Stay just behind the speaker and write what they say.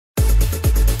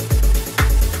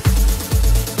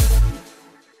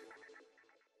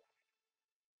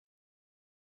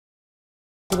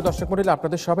দর্শক মণ্ডলী,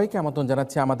 আপনাদের সবাইকে আমন্ত্রণ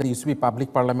জানাচ্ছি আমাদের ইউসিবি পাবলিক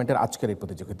পার্লামেন্টের আজকের এই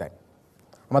প্রতিযোগিতায়।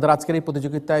 আমাদের আজকের এই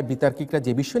প্রতিযোগিতায় বিতার্কিকরা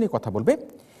যে বিষয় নিয়ে কথা বলবে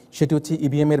সেটি হচ্ছে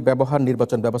ইভিএম এর ব্যবহার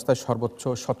নির্বাচন ব্যবস্থায় সর্বোচ্চ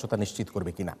স্বচ্ছতা নিশ্চিত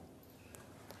করবে কিনা।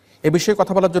 এ বিষয়ে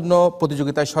কথা বলার জন্য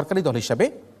প্রতিযোগিতায় সরকারি দল হিসাবে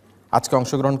আজকে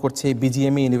অংশগ্রহণ করছে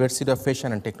BGME university of fashion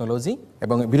and technology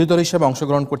এবং বিরোধী দল হিসাবে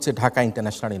অংশগ্রহণ করছে ঢাকা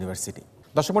ইন্টারন্যাশনাল ইউনিভার্সিটি।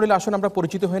 দর্শক মণ্ডলী, আসুন আমরা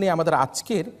পরিচিত হয়ে নিই আমাদের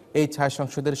আজকের এই ছায়া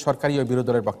সংসদের সরকারি ও বিরোধী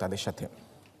দলের বক্তাদের সাথে।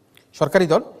 সরকারি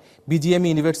দল BGME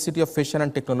university of fashion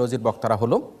and টেকনোলজির বক্তারা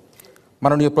হল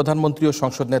মাননীয় প্রধানমন্ত্রী ও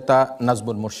সংসদ নেতা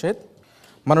নাজমুল মোর্শেদ,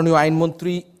 মাননীয়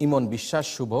আইনমন্ত্রী ইমন বিশ্বাস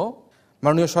শুভ,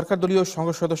 মাননীয় সরকার দলীয়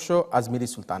সংসদ সদস্য আজমিরি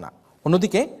সুলতানা।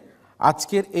 অন্যদিকে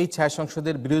আজকের এই ছায়া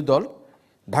সংসদের বিরোধী দল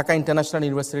ঢাকা ইন্টারন্যাশনাল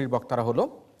ইউনিভার্সিটির বক্তারা হল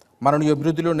মাননীয়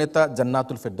বিরোধী দলীয় নেতা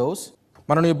জান্নাতুল ফেরদৌস,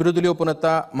 মাননীয় বিরোধী দলীয়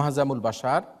উপনেতা মাহজামুল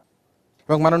বাশার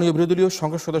এবং মাননীয় বিরোধী দলীয়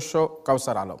সংসদ সদস্য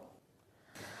কাউসার আলম।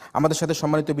 আমাদের সাথে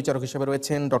সম্মানিত বিচারক হিসেবে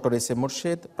রয়েছেন ডক্টর এস এ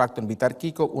মোর্শেদ, প্রাক্তন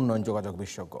বিতার্কিক ও উন্নয়ন যোগাযোগ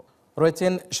বিশেষজ্ঞ।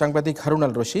 রয়েছেন সাংবাদিক হারুন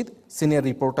আল রশিদ, সিনিয়র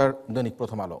রিপোর্টার দৈনিক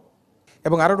প্রথম আলো।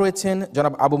 এবং আরও রয়েছেন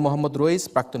জনাব আবু মোহাম্মদ রইস,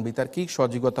 প্রাক্তন বিতার্কিক,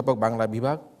 সহযোগী অধ্যাপক, বাংলা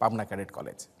বিভাগ, পাবনা ক্যাডেট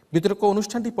কলেজ। বিতর্ক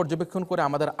অনুষ্ঠানটি পর্যবেক্ষণ করে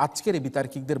আমাদের আজকের এই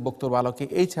বিতার্কিকদের বক্তব্য আলোকে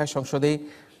এই ছায়া সংসদে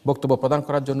বক্তব্য প্রদান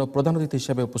করার জন্য প্রধান অতিথি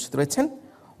হিসেবে উপস্থিত রয়েছেন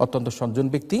অত্যন্ত সজ্জন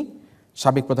ব্যক্তি,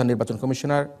 সাবেক প্রধান নির্বাচন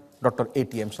কমিশনার ডক্টর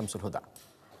এটিএম শামসুল হুদা।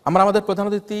 আমরা আমাদের প্রধান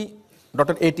অতিথি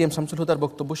ডক্টর এটিএম শামসুল হুদার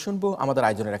বক্তব্য শুনবো আমাদের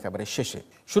আয়োজনের একেবারে শেষে।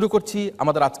 শুরু করছি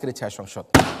আমাদের আজকের এই ছায়া সংসদ।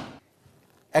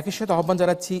 একই সাথে আহ্বান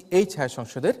জানাচ্ছি এই ছায়া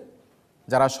সংসদের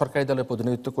যারা সরকারি দলের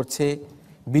প্রতিনিধিত্ব করছে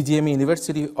BGME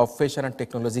university of fashion and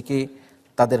টেকনোলজিকে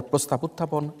তাদের প্রস্তাব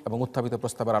উত্থাপন এবং উত্থাপিত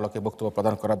প্রস্তাবের আলোকে বক্তব্য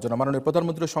প্রদান করার জন্য মাননীয়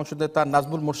প্রধানমন্ত্রী সংসদ নেতা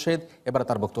নাজমুল মোর্শেদ এবার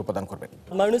তার বক্তব্য প্রদান করবেন।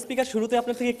 মাননীয় স্পিকার, শুরুতে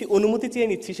আপনার থেকে একটি অনুমতি চেয়ে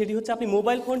নিচ্ছি, সেটি হচ্ছে আপনি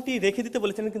মোবাইল ফোনটি রেখে দিতে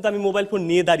বলেছেন, কিন্তু আমি মোবাইল ফোন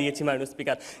নিয়ে দাঁড়িয়েছি মাননীয়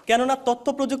স্পিকার। কেননা তথ্য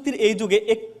প্রযুক্তির এই যুগে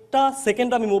একটা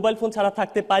সেকেন্ড আমি মোবাইল ফোন ছাড়া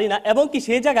থাকতে পারি না, এবং কি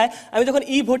সেই জায়গায় আমি যখন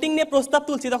ই ভোটিং নিয়ে প্রস্তাব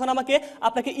তুলছি তখন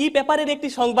আপনাকে ই পেপারের একটি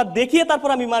সংবাদ দেখিয়ে তারপর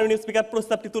আমি মাননীয় স্পিকার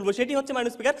প্রস্তাবটি তুলব। সেটি হচ্ছে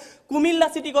মাননীয় স্পিকার, কুমিল্লা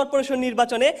সিটি কর্পোরেশন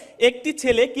নির্বাচনে একটি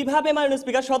ছেলে কিভাবে মাননীয়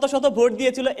স্পিকার শত শত ভোট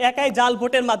দিয়েছিল একাই জাল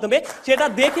ভোটের মাধ্যমে, সেটা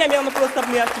দেখে আমি আমার প্রস্তাব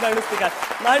নিয়ে আসছি মাননীয় স্পিকার।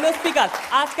 মাননীয় স্পিকার,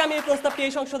 আজকে আমি এই প্রস্তাবটি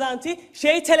এই সংসদে আনছি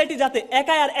সেই ছেলেটি যাতে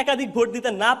একাই আর একাধিক ভোট দিতে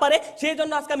না পারে, সেই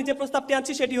জন্য আজকে আমি যে প্রস্তাবটি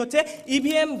আনছি সেটি হচ্ছে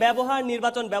ইভিএম ব্যবহার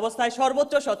নির্বাচন ব্যবস্থায়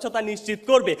সর্বোচ্চ স্বচ্ছতা নিশ্চিত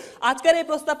করবে। আজকের এই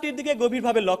প্রস্তাবটির দিকে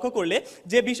গভীরভাবে লক্ষ্য করলে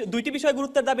যে দুইটি বিষয়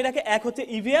গুরুত্বের দাবি রাখে, এক হচ্ছে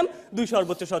ইভিএম, দুই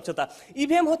সর্বোচ্চ স্বচ্ছতা।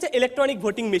 ইভিএম হচ্ছে ইলেকট্রনিক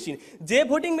ভোটিং মেশিন, যে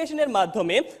ভোটিং মেশিনের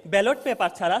মাধ্যমে ব্যালট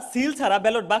পেপার ছাড়া, সিল ছাড়া,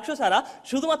 ব্যালট বাক্স ছাড়া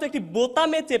শুধুমাত্র একটি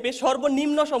বোতামে চেপে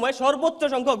সর্বনিম্ন সময় সর্বোচ্চ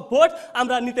সংখ্যক ভোট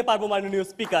আমরা নিতে পারবো। মাননীয়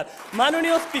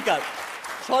স্পিকার,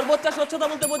 সর্বোচ্চ স্বচ্ছতা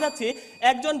বলতে বোঝাচ্ছি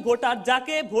একজন ভোটার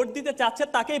যাকে ভোট দিতে চাচ্ছে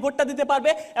তাকেই ভোটটা দিতে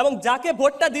পারবে, এবং যাকে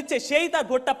ভোটটা দিচ্ছে সেই তার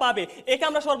ভোটটা পাবে। একে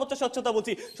আমরা সর্বোচ্চ স্বচ্ছতা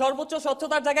বলছি। সর্বোচ্চ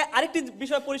স্বচ্ছতার জায়গায় আরেকটি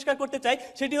বিষয় পরিষ্কার করতে চাই,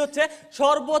 সেটি হচ্ছে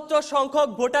সর্বোচ্চ সংখ্যক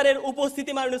ভোটারের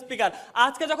উপস্থিতি। মাননীয় স্পিকার,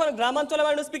 আজকে যখন গ্রামাঞ্চলে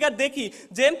মাননীয় স্পিকার দেখি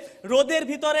যে রোদের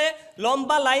ভিতরে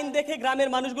লম্বা লাইন দেখে গ্রামের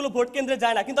মানুষগুলো ভোট কেন্দ্রে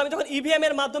যায় না, কিন্তু আমি যখন ইভিএম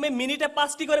এর মাধ্যমে মিনিটে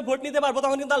 5টি করে ভোট নিতে পারবো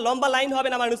তখন কিন্তু লম্বা লাইন হবে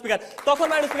না মাননীয় স্পিকার। তখন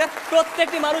মাননীয় স্পিকার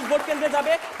প্রত্যেকটি মানুষ ভোট কেন্দ্রে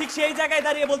যাবে। ঠিক সেই জায়গায়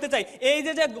দাঁড়িয়ে বলতে চাই, এই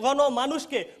যে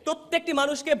গণমানুষকে, প্রত্যেকটি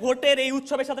মানুষকে ভোটের এই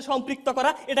উৎসবের সাথে সম্পৃক্ত করা,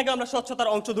 এটাকে আমরা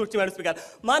স্বচ্ছতার অংশ ধরছি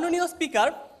মাননীয় স্পিকার।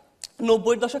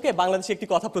 90-এর দশকে বাংলাদেশে একটি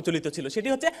কথা প্রচলিত ছিল, সেটি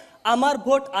হচ্ছে আমার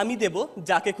ভোট আমি দেব,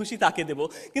 যাকে খুশি তাকে দেব।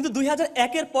 কিন্তু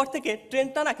 2001-এর পর থেকে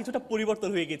ট্রেন্ডটা না কিছুটা পরিবর্তন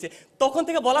হয়ে গেছে। তখন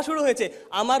থেকে বলা শুরু হয়েছে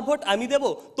আমার ভোট আমি দেব,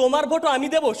 তোমার ভোটও আমি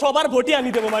দেব, সবার ভোটই আমি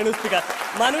দেব।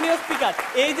 মাননীয় স্পিকার,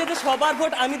 এই যে সবার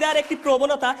ভোট আমি দেওয়ার একটি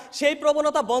প্রবণতা, সেই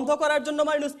প্রবণতা বন্ধ করার জন্য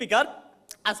মাননীয় স্পিকার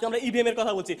আজকে আমরা ইভিএম এর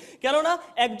কথা বলছি। কেননা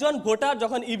একজন ভোটার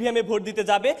যখন ইভিএম এ ভোট দিতে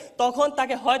যাবে তখন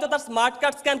তাকে হয়তো তার স্মার্ট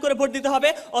কার্ড স্ক্যান করে ভোট দিতে হবে,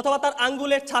 অথবা তার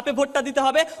আঙ্গুলের ছাপে ভোটটা দিতে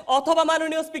হবে, অথবা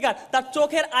মাননীয় স্পিকার তার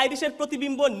চোখের আইরিশের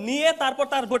প্রতিবিম্ব নিয়ে তারপর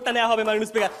তার ভোটটা নেওয়া হবে মাননীয়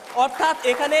স্পিকার। অর্থাৎ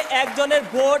এখানে একজনের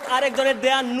ভোট আরেকজনের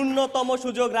দেওয়ার ন্যূনতম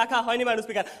সুযোগ রাখা হয়নি মাননীয়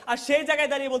স্পিকার। আর সেই জায়গায়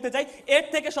দাঁড়িয়ে বলতে চাই, এর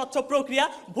থেকে স্বচ্ছ প্রক্রিয়া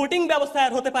ভোটিং ব্যবস্থায়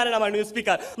আর হতে পারে না মাননীয়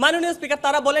স্পিকার।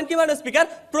 তারা বলেন কি মাননীয় স্পিকার,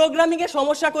 প্রোগ্রামিং এ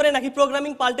সমস্যা করে নাকি,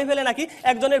 প্রোগ্রামিং পাল্টে ফেলে নাকি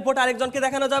একজনের ভোট আরেকজনকে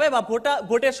দেখানো যাবে বা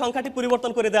ভোটের সংখ্যাটি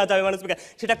পরিবর্তন করে দেওয়া যাবে মাননীয় স্পিকার।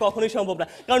 সেটা কখনোই সম্ভব না,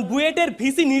 কারণ বুয়েটের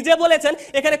ভিসি নিজে বলেছেন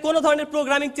এখানে কোনো ধরনের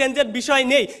প্রোগ্রামিং চেঞ্জের বিষয়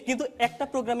নেই। কিন্তু একটা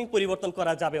প্রোগ্রামিং পরিবর্তন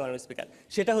করা যাবে মাননীয় স্পিকার,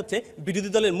 সেটা হচ্ছে বিরোধী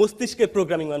দলের মস্তিষ্কের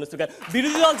প্রোগ্রামিং মাননীয় স্পিকার।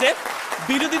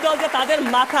 বিরোধী দল যে তাদের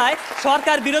মাথায়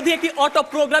সরকার বিরোধী একটি অটো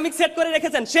প্রোগ্রামিং সেট করে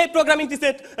রেখেছেন, সেই প্রোগ্রামিংটি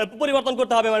পরিবর্তন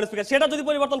করতে হবে মাননীয় স্পিকার। সেটা যদি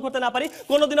পরিবর্তন করতে না পারি,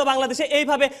 কোনোদিনও বাংলাদেশে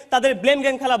এইভাবে তাদের ব্লেম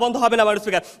গেম খেলা বন্ধ হবে না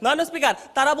মাননীয় স্পিকার।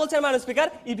 তারা বলছেন মাননীয় স্পিকার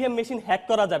ইভিএম মেশিন হ্যাক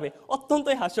করা যাবে। অত্যন্ত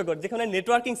অত্যন্তই হাস্যকর, যেখানে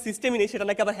নেটওয়ার্কিং সিস্টেমই নেই সেটা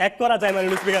নাকি আবার হ্যাক করা যায়।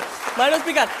 মাননীয়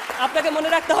স্পিকার, আপনাকে মনে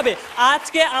রাখতে হবে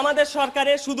আজকে আমাদের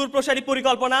সরকারের সুদূর প্রসারী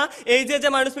পরিকল্পনা, এই যে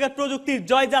মাননীয় স্পিকার প্রযুক্তির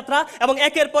জয়যাত্রা এবং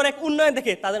একের পর এক উন্নয়ন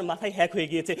দেখে তাদের মাথায় হ্যাক হয়ে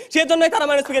গিয়েছে, সেজন্যই তারা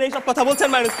মাননীয় স্পিকার এইসব কথা বলছেন।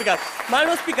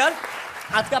 মাননীয় স্পিকার,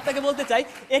 আজকে আপনাকে বলতে চাই,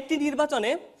 একটি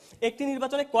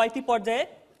নির্বাচনে কয়টি পর্যায়ে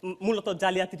মূলত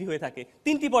জালিয়াতি হয়ে থাকে?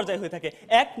 3টি পর্যায়ে হয়ে থাকে।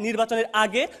 1 নির্বাচনের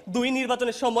আগে, 2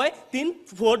 নির্বাচনের সময়, 3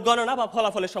 ভোট গণনা বা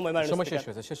ফলাফলের সময়।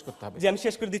 যে আমি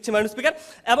শেষ করে দিচ্ছি মাননীয় স্পিকার,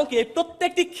 এবং কি এই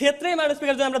প্রত্যেকটি ক্ষেত্রে মাননীয়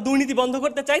স্পিকার যদি আমরা দুর্নীতি বন্ধ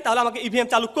করতে চাই তাহলে আমাকে ইভিএম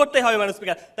চালু করতে হবে মাননীয়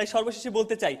স্পিকার। তাই সর্বশেষে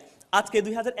বলতে চাই, আজকে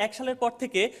 2001 সালের পর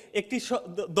থেকে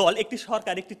একটি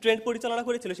সরকার একটি ট্রেন্ড পরিচালনা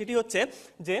করেছিল, সেটি হচ্ছে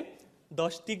যে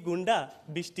 10টি গুন্ডা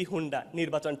 20টি হুন্ডা,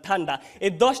 নির্বাচন ঠান্ডা।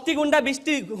 এই 10টি গুন্ডা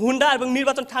 20টি হুন্ডা এবং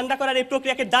নির্বাচন ঠান্ডা করার এই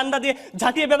প্রক্রিয়াকে ডান্ডা দিয়ে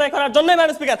ঝাঁটিয়ে বেদায় করার জন্যই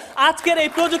মাননীয় স্পিকার আজকের এই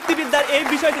প্রযুক্তিবিদ্যার এই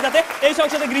বিষয়টি যাতে এই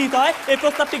সংসদে গৃহীত হয়, এই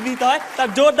প্রস্তাবটি গৃহীত হয়, তার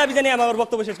জোর দাবি জানিয়ে আমার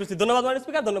বক্তব্য শেষ করছি। ধন্যবাদ মাননীয়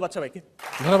স্পিকার, ধন্যবাদ সবাইকে।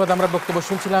 ধন্যবাদ। আমরা বক্তব্য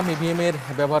শুনছিলাম ইভিএম এর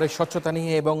ব্যবহারের স্বচ্ছতা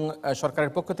নিয়ে, এবং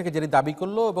সরকারের পক্ষ থেকে যেটি দাবি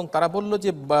করলো এবং তারা বলল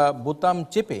যে বোতাম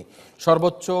চেপে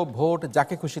সর্বোচ্চ ভোট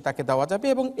যাকে খুশি তাকে দেওয়া যাবে,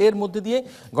 এবং এর মধ্যে দিয়ে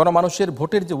গণমানুষের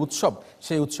ভোটের যে উৎসব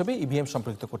সেই উৎসবে ইভিএম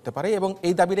সম্পৃক্ত করতে পারে, এবং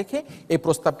এই দাবি রেখে এই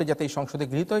প্রস্তাবটি যাতে এই সংসদে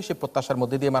গৃহীত হয় সেই প্রত্যাশার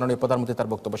মধ্যে দিয়ে মাননীয় প্রধানমন্ত্রী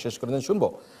তার বক্তব্য শেষ করে দেন। শুনবো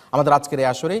আমাদের আজকের এই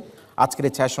আসরে, আজকের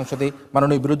এই ছায়া সংসদে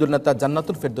মাননীয় বিরোধী নেতা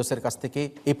জান্নাতুল ফেরদৌসের কাছ থেকে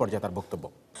এই পর্যায়ে তার বক্তব্য।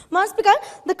 মাননীয় স্পিকার,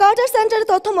 দ্য কার্টার সেন্টারের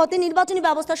তথ্য মতে নির্বাচনী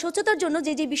ব্যবস্থা স্বচ্ছতার জন্য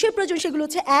যে বিষয় প্রয়োজন সেগুলো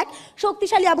হচ্ছে: 1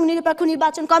 শক্তিশালী এবং নিরপেক্ষ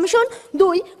নির্বাচন কমিশন,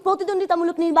 2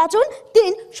 প্রতিদ্বন্দ্বিতামূলক নির্বাচন,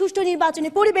 3 সুষ্ঠু নির্বাচনী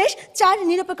পরিবেশ, 4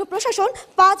 নিরপেক্ষ প্রশাসন,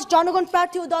 5 জনগণ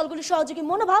প্রার্থী ও দলগুলির সহযোগী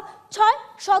মনোভাব, 6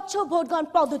 স্বচ্ছ ভোট গ্রহণ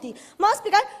পদ্ধতি। মাননীয়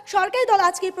স্পিকার, সরকারি দল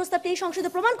আজকে এই প্রস্তাবটি এই সংসদে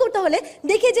প্রমাণ করতে হলে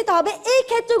দেখিয়ে যেতে হবে এই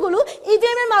ক্ষেত্রগুলো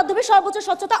ইভিএম এর মাধ্যমে সর্বোচ্চ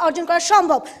স্বচ্ছতা অর্জন করা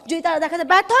সম্ভব। যদি তারা দেখাতে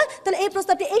ব্যর্থ হয় তাহলে এই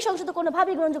প্রস্তাবটি এই সংসদে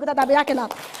কোনোভাবেই গ্রহণযোগ্যতা দাবি রাখে না।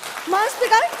 মাননীয়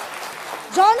স্পিকার,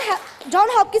 জন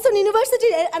হপকিনসন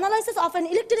ইউনিভার্সিটির analysis of an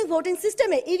electronic voting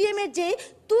সিস্টেমে ইভিএম এর যে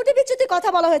ত্রুটি বিচ্যুতির কথা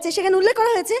বলা হয়েছে সেখানে উল্লেখ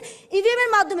করা হয়েছে ইভিএম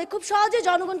এর মাধ্যমে খুব সহজে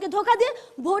জনগণকে ধোঁকা দিয়ে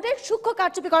ভোটের সূক্ষ্ম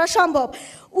কারচুপি করা সম্ভব।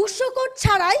 উৎস কোড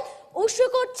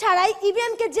ছাড়াই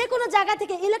ইভিএম কে যে কোনো জায়গা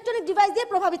থেকে ইলেকট্রনিক ডিভাইস দিয়ে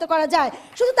প্রভাবিত করা যায়।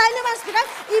 শুধু তাই নয় মাননীয় স্পিকার,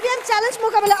 ইভিএম চ্যালেঞ্জ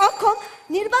মোকাবেলায় অক্ষম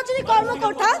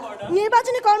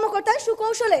নির্বাচনী কর্মকর্তা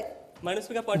সুকৌশলে মাননীয়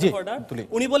স্পিকার, পয়েন্ট অফ অর্ডার।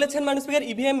 উনি বলেছেন মাননীয় স্পিকার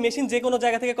ইভিএম মেশিন যে কোনো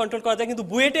জায়গা থেকে কন্ট্রোল করা যায়, কিন্তু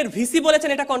বুয়েটের ভিসি বলেছেন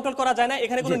এটা কন্ট্রোল করা যায় না,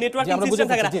 এখানে কোনো নেটওয়ার্কিং সিস্টেম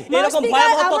থাকে না। এরকম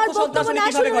ভয়াবহ তথ্য সন্ত্রাস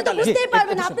কিভাবে ঘটালেন? বুঝতেই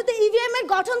পারবেন, আপনি তো ইভিএম এর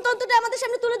গঠনতন্ত্রটা আমাদের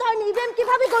সামনে তুলে ধরেন। ইভিএম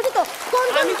কিভাবে গঠিত, কোন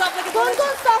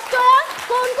সফটওয়্যার,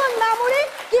 কোন মেমরি,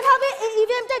 কিভাবে এই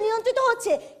ইভিএমটা নিয়ন্ত্রিত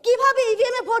হচ্ছে, কিভাবে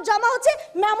ইভিএম এ ভোট জমা হচ্ছে,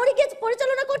 মেমরিকে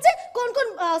পরিচালনা করছে, কোন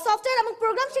সফটওয়্যার এবং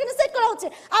প্রোগ্রাম সেখানে সেট করা হচ্ছে,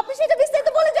 আপনি সেটা বিস্তারিত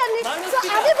বলে জানেন।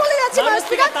 আমি বলে যাচ্ছি মাননীয়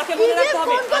স্পিকার, ইভিএম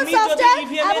কোন সফটওয়্যার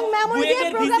এবং মেমরি দিয়ে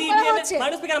প্রোগ্রাম করা হচ্ছে।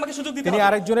 মাননীয় স্পিকার, আমাকে সুযোগ দিতে তিনি হবে।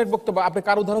 আরেকজনের বক্তব্য, আপনি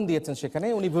কার উদাহরণ দিয়েছেন সেখানে?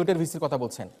 উনি ভোটের ভিসির কথা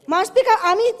বলছেন। মাননীয় স্পিকার,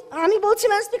 আমি বলছি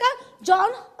মাননীয় স্পিকার,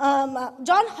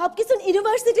 জন হপকিনসন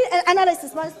ইউনিভার্সিটির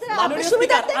অ্যানালাইসিস। মাননীয়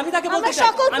স্পিকার, আমি তাকে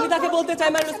বলতে চাই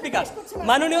মাননীয় স্পিকার,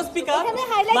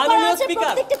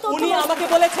 উনি আমাকে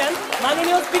বলেছেন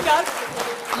মাননীয়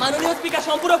স্পিকার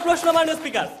সম্পূরক প্রশ্ন, মাননীয়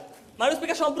স্পিকার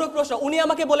সম্পূরক প্রশ্ন, উনি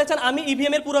আমাকে বলেছেন আমি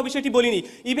ইভিএম এর পুরো বিষয়টি বলিনি।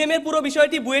 ইভিএম এর পুরো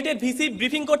বিষয়টি বুয়েটের ভিসি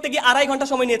ব্রিফিং করতে গিয়ে 2.5 ঘন্টা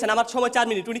সময় নিয়েছেন, আমার সময় 4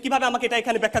 মিনিট। উনি কিভাবে আমাকে এটা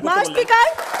এখানে ব্যাখ্যা করতে বললেন? মাননীয় স্পিকার,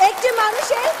 একটি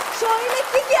মানুষের শরীরে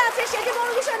কি আছে সেটা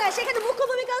বড় বিষয় না, সেখানে মুখ্য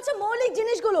ভূমিকা হচ্ছে মৌলিক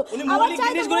জিনিসগুলো। উনি মৌলিক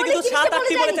জিনিসগুলো কিন্তু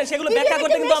 7-8টি বলেছেন, সেগুলো ব্যাখ্যা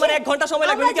করতে কিন্তু আমার 1 ঘন্টা সময়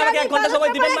লাগবে। উনি কি আমাকে 1 ঘন্টা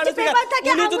সময় দিবেন মাননীয় স্পিকার?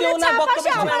 উনি যদি ওনার বক্তব্যে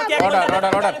আমাকে 1 ঘন্টা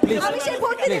অর্ডার প্লিজ।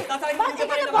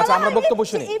 আচ্ছা, আমরা বক্তব্য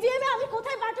শুনি। ইভিএম এ আমি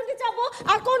কোথায় বাটনটি চাপবো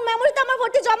আর কোন মেমরিতে আমার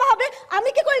ভোটটি জমা হবে, আমি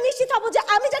কি করে নিশ্চিত হব যে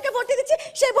আমি যাকে ভোটটি দিচ্ছি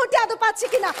সেই ভোটটি আদৌ পাচ্ছি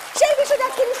কিনা, সেই বিষয়টা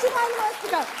কি নিশ্চিত হয়?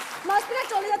 মাননীয় স্পিকার,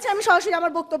 চলে যাচ্ছে আমি সরাসরি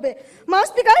আমার বক্তব্যে। মাননীয়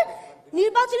স্পিকার,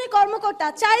 নির্বাচনী কর্মকর্তা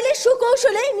চাইলে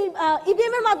সুকৌশলে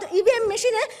ইভিএম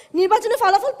মেশিনে নির্বাচনের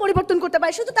ফলাফল পরিবর্তন করতে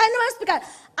পারে। শুধু তাই নয় স্পিকার,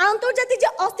 আন্তর্জাতিক যে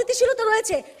অস্থিতিশীলতা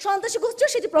রয়েছে সন্ত্রাসী গোষ্ঠী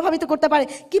সেটি প্রভাবিত করতে পারে।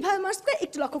 কিভাবে স্পিকার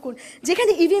একটু লক্ষ্য করুন,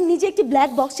 যেখানে ইভিএম নিজে একটি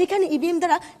ব্ল্যাক বক্স, সেখানে ইভিএম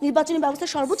দ্বারা নির্বাচনী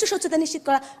ব্যবস্থার সর্বোচ্চ স্বচ্ছতা নিশ্চিত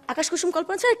করা আকাশ কুসুম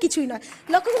কল্পনা ছাড়া কিছুই নয়।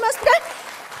 লক্ষ্য করুন স্পিকার,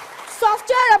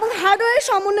 সফটওয়্যার এবং হার্ডওয়্যারের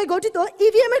সমন্বয়ে গঠিত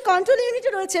ইভিএম এর কন্ট্রোল ইউনিটে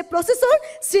রয়েছে প্রসেসর,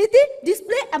 স্মৃতি,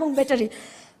 ডিসপ্লে এবং ব্যাটারি।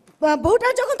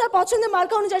 ভোটার যখন তার পছন্দের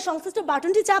মার্কা অনুযায়ী সংশ্লিষ্ট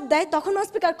বাটনটি চাপ দেয় তখন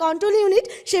স্পিকার কন্ট্রোল ইউনিট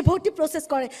সেই ভোটটি প্রসেস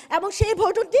করে এবং সেই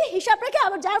ভোটটি হিসাব রেখে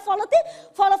আবার যার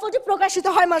ফলাফলটি প্রকাশিত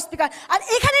হয় মাননীয় স্পিকার। আর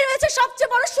এখানে রয়েছে সবচেয়ে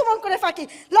বড় সুমঙ্করের ফাঁকি।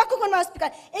 লক্ষ্য করুন মাননীয় স্পিকার,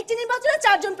 একটি নির্বাচনে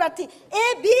 4 জন প্রার্থী এ,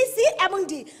 বি, সি এবং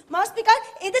ডি। মাননীয় স্পিকার,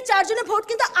 এদের 4 জনের ভোট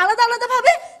কিন্তু আলাদা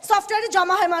আলাদাভাবে সফটওয়্যারে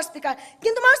জমা হয় মাননীয় স্পিকার।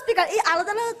 কিন্তু মাননীয় স্পিকার, এই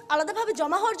আলাদাভাবে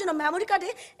জমা হওয়ার জন্য মেমোরি কার্ডে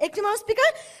একটি মাননীয় স্পিকার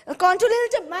কন্ট্রোল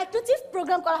ইউনিটে মাইক্রোচিপ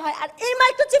প্রোগ্রাম করা হয়। আর এই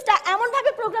মাইক্রোচিপটা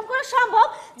এমনভাবে প্রোগ্রাম করা সম্ভব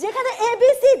যেখানে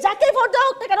এবিসি যাকে ভোট দেওয়া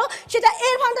হোক না কেন সেটা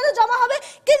এর ভান্ডারে জমা হবে,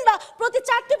 কিংবা প্রতি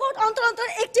 4টি ভোট অন্তর অন্তর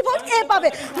একটি ভোট এ পাবে।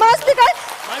 মাননীয় স্পিকার,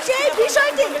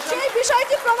 সেই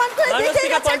বিষয়টি প্রমাণ করে Madam দেখিয়ে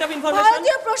Speaker, গেছেন point of information.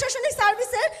 ভারতীয় প্রশাসনিক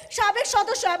সার্ভিসের সাবেক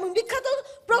সদস্য এবং বিখ্যাত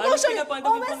প্রকৌশলী Speaker, point of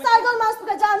women information. Saigol mass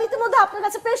speaker, যা আমি ইতিমধ্যে আপনার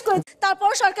কাছে পেশ করেছি। তারপর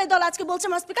সরকারি দল আজকে বলছে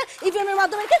মাস স্পিকার ইভিএম এর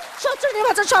মাধ্যমে কি স্বচ্ছ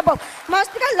নির্বাচন সম্ভব। মাস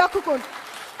স্পিকার লক্ষ্য করুন,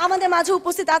 আমাদের মাঝে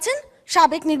উপস্থিত আছেন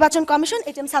সাবেক নির্বাচন কমিশন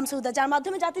এটিএম শামসুদ্দা, যার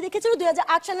মাধ্যমে জাতি দেখেছিল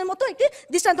 2008 সালের মতো একটি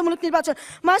দৃষ্টান্তমূলক নির্বাচন।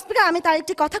 মাস স্পিকার, আমি তার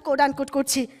একটি কথা কোড আনকোড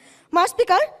করছি। মাস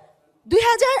স্পিকার,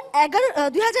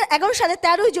 2011 সালে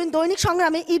 13 জুন দৈনিক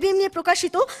সংগ্রামে ইভিএম নিয়ে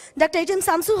প্রকাশিত ডক্টর এটিএম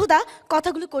শামসুদ্দা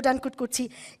কথাগুলো কোড আনকোড করছি।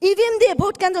 ইভিএম দিয়ে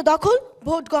ভোট কেন্দ্র দখল,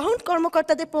 ভোট গ্রহণ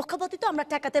কর্মকর্তাদের পক্ষপাতিত্ব আমরা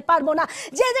ঠেকাতে পারবো না।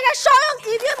 যে জায়গায় স্বয়ং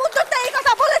ইভিএম উদ্যোক্তা এই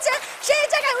কথা বলেছে, সেই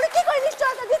জায়গায় উনি কি করে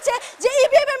নিশ্চয়তা দিচ্ছে যে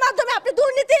ইভিএম এর মাধ্যমে আপনি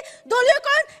দুর্নীতি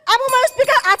দলীয়করণ এবং মাস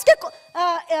স্পিকার আজকে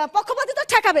পক্ষপাতিত্ব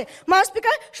ঠেকাবে। মাস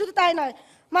স্পিকার, শুধু তাই নয়,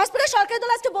 মাস স্পিকার সরকারি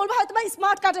দল আজকে বলবো হয়তো বা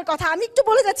স্মার্ট কার্ডের কথা। আমি একটু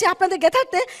বলে যাচ্ছি আপনাদের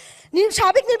জ্ঞাতার্থে।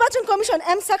 সাবেক নির্বাচন কমিশন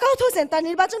এম সাখাওয়াত হোসেন তার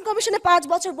নির্বাচন কমিশনে 5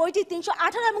 বছর বইটি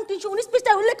 318 এবং 319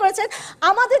 পৃষ্ঠায় উল্লেখ করেছেন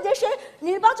আমাদের দেশে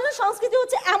নির্বাচনের সংস্কৃতি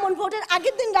হচ্ছে এমন, ভোটের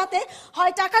আগের দিন রাতে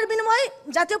হয় টাকার বিনিময়ে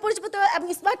জাতীয় পরিচয়পত্র এবং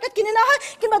স্মার্ট কার্ড কিনে নেওয়া হয়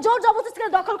কিংবা জোর জবরদস্তি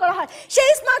করে দখল করা হয়।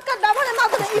 সেই স্মার্ট কার্ড ব্যবহারের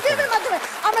মাধ্যমে ইভিএম এর মাধ্যমে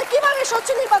আমরা কিভাবে স্বচ্ছ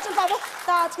নির্বাচন পাবো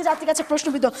তা আজকে জাতির কাছে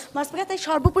প্রশ্নবিদ্ধ। মাস স্পিকার, তাই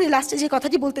সর্বোপরি লাস্টে যে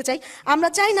কথাটি বলতে চাই, আমরা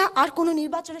চাই না আর কোনো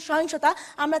নির্বাচনের সহিংসতা,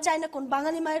 আমরা চাই না কোন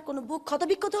বাঙালি মায়ের কোনো বুক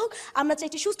ক্ষতবিক্ষত হোক, আমরা চাই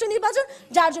একটি সুষ্ঠু নির্বাচন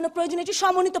যার জন্য প্রয়োজনীয় একটি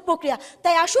সমন্বিত প্রক্রিয়া।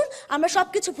 তাই আসুন আমরা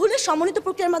সবকিছু ভুলে সমন্বিত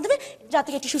প্রক্রিয়ার মাধ্যমে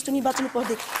জাতিকে একটি সুষ্ঠু নির্বাচন উপহার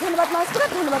দিই। ধন্যবাদ মাস স্পিকার,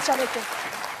 ধন্যবাদ সবাইকে।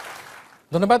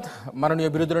 ধন্যবাদ মাননীয়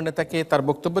বিরোধী দলের নেতাকে তার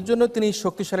বক্তব্যের জন্য। তিনি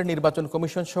শক্তিশালী নির্বাচন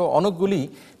কমিশন সহ অনেকগুলি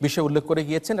বিষয় উল্লেখ করে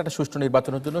গিয়েছেন একটা সুষ্ঠু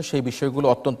নির্বাচনের জন্য, সেই বিষয়গুলো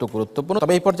অত্যন্ত গুরুত্বপূর্ণ।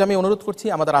 তবে এই পর্যায়ে আমি অনুরোধ করছি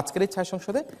আমাদের আজকের এই ছায়া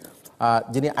সংসদে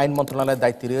যিনি আইন মন্ত্রণালয়ের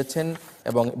দায়িত্বে রয়েছেন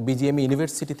এবং বিজিএমই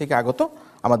ইউনিভার্সিটি থেকে আগত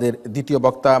আমাদের দ্বিতীয়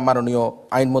বক্তা মাননীয়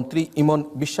আইনমন্ত্রী ইমন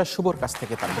বিশ্বাস শুভর কাছ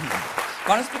থেকে তার বক্তব্য।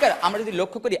 মাননীয় স্পিকার, আমরা যদি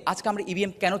লক্ষ্য করি আজকে আমরা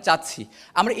ইভিএম কেন চাচ্ছি,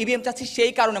 আমরা ইভিএম চাচ্ছি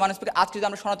সেই কারণে মাননীয় স্পিকার, আজকে যদি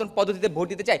আমরা সনাতন পদ্ধতিতে ভোট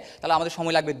দিতে চাই তাহলে আমাদের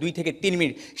সময় লাগবে 2 থেকে 3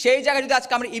 মিনিট। সেই জায়গায় যদি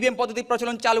আজকে আমরা ইভিএম পদ্ধতির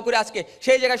প্রচলন চালু করে আজকে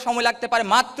সেই জায়গায় সময় লাগতে পারে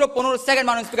মাত্র 15 সেকেন্ড।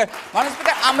 মাননীয় স্পিকার,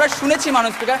 আমরা শুনেছি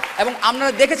মাননীয় স্পিকার এবং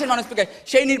আপনারা দেখেছেন মাননীয় স্পিকার,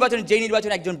 সেই নির্বাচনে যেই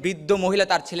নির্বাচনে একজন বৃদ্ধ মহিলা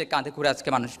তার ছেলের কাঁধে করে আজকে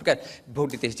মাননীয় স্পিকার ভোট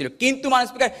দিতে এসেছিল, কিন্তু মাননীয়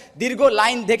স্পিকার দীর্ঘ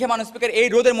লাইন দেখে মাননীয় স্পিকার এই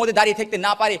রোদের মধ্যে দাঁড়িয়ে থাকতে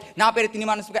না পেরে তিনি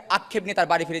মাননীয় স্পিকার আক্ষেপ নিয়ে তার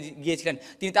বাড়ি ফিরে গিয়েছিলেন।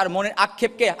 তিনি তার মনের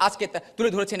আক্ষেপকে আজকে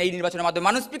তুলে ধরেছেন এই নির্বাচনের মাধ্যমে।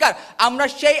 মাননীয় স্পিকার, আমরা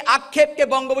সেই আক্ষেপকে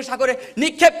বঙ্গোপসাগরে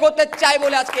নিক্ষেপ করতে চাই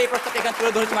বলে আজকে এই প্রস্তাবটা এখানে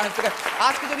তুলে ধরেছি মাননীয় স্পিকার।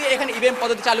 আজকে যদি এখানে ইভিএম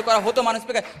পদ্ধতি চালু করা হতো মাননীয়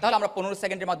স্পিকার, তাহলে আমরা 15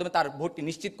 সেকেন্ডের মাধ্যমে তার ভোটটি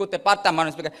নিশ্চিত করতে পারতাম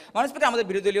মাননীয় স্পিকার। মাননীয় স্পিকার, আমাদের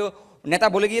বিরোধী দলীয় নেতা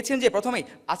বলে গিয়েছেন যে প্রথমেই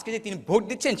আজকে যে তিনি ভোট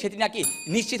দিচ্ছেন সেটি নাকি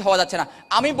নিশ্চিত হওয়া যাচ্ছে না।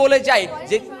 আমি বলে যাই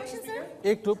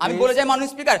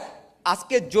মাননীয় স্পিকার,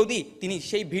 আজকে যদি তিনি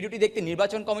সেই ভিডিওটি দেখতেন,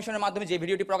 নির্বাচন কমিশনের মাধ্যমে যে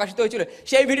ভিডিওটি প্রকাশিত হয়েছিল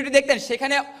সেই ভিডিওটি দেখতেন,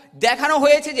 সেখানে দেখানো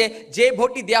হয়েছে যে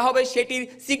ভোটটি দেওয়া হবে সেটির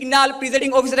সিগন্যাল প্রিজাইডিং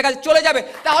অফিসারের কাছে চলে যাবে।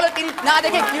 তাহলে তিনি না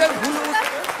দেখে কিভাবে ভুল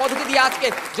পদ্ধতি দিয়ে আজকে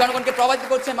জনগণকে প্রভাবিত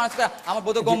করছেন মাননীয় স্পিকার, আমার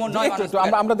বোধগম্য নয়।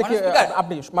 আমরা দেখি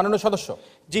আপনি মাননীয় সদস্য।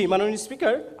 জি মাননীয়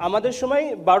স্পিকার, আমাদের সময়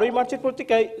 12ই মার্চের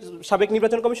পত্রিকায় সাবেক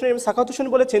নির্বাচন কমিশনার সাখাওয়াত হোসেন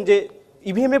বলেছেন যে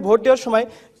ইভিএম এ ভোট দেওয়ার সময়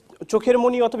চোখের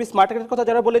মনি অথবা স্মার্ট কার্ডের কথা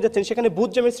যারা বলে যাচ্ছেন সেখানে বুথ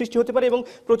জ্যামের সৃষ্টি হতে পারে এবং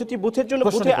প্রতিটি বুথের জন্য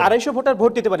বুথে 250 ভোটার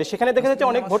ভোট দিতে পারে। সেখানে দেখা যাচ্ছে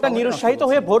অনেক ভোটার নিরুৎসাহিত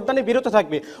হয়ে ভোটদানে বিরত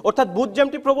থাকবে, অর্থাৎ বুথ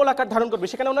জ্যামটি প্রবল আকার ধারণ করবে।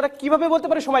 সেখানে ওনারা কিভাবে বলতে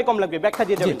পারে সময় কম লাগবে, ব্যাখ্যা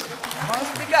দিয়ে যাবেন। মাননীয়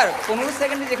স্পিকার, 15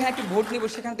 সেকেন্ডে যেখানে একটি ভোট নিব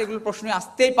সেখানে তো এগুলো প্রশ্ন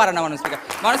আসতেই পারে না মাননীয় স্পিকার।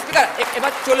 মাননীয় স্পিকার,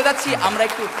 এবার চলে যাচ্ছি আমরা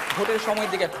একটু ভোটের সময়ের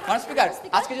দিকে। মাননীয় স্পিকার,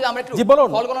 আজকে যদি আমরা একটু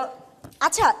ফলগণনা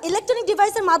আচ্ছা, ইলেকট্রনিক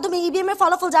ডিভাইসের মাধ্যমে ইভিএম এর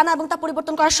ফলাফল জানা এবং তা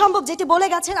পরিবর্তন করা সম্ভব, যেটি বলে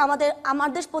গেছেন আমার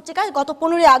দেশ পত্রিকায় গত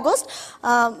 15 আগস্ট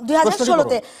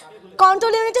 2016-তে।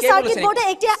 কন্ট্রোল ইউনিটের সার্কিট বোর্ডে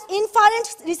একটি ইনফারেন্ট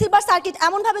রিসিভার সার্কিট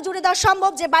এমন ভাবে জুড়ে দেওয়া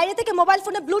সম্ভব যে বাইরে থেকে মোবাইল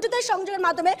ফোনে ব্লুটুথের সংযোগের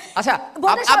মাধ্যমে। আচ্ছা,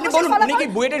 আপনি বলুন উনি কি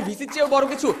বুয়েটের ভিসির চেয়েও বড়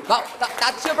কিছু বা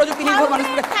তার চেয়েও প্রযুক্তি নির্ভর মানুষ,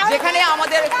 যেখানে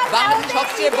আমাদের বাংলাদেশের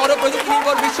সবচেয়ে বড় প্রযুক্তি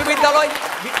নির্ভর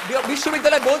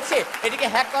বিশ্ববিদ্যালয় বলছে এটিকে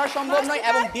হ্যাক করা সম্ভব নয়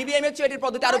এবং ডিবিএম এর চেয়ে এটির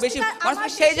পদ্ধতি আরো বেশি। মানুষ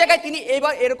সেই জায়গায় তিনি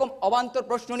এবার এরকম অবান্তর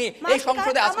প্রশ্ন নিয়ে এই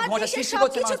সংসদে আজকে মজা সৃষ্টি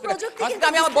করছে। মানুষ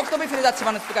আমি আমার বক্তব্যে ফিরে যাচ্ছি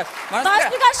মানুষ স্পিকার।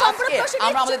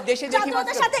 আমরা আমাদের দেশে দেখি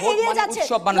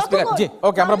উৎসব মানুষ স্পিকার। জি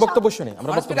ওকে, আমরা বক্তব্য শুনি।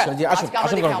 জি আসুন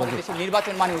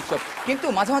নির্বাচন মানে উৎসব, কিন্তু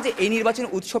মাঝে মাঝে এই নির্বাচন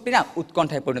উৎসবটি না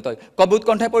উৎকণ্ঠায় পরিণত হয়। কবে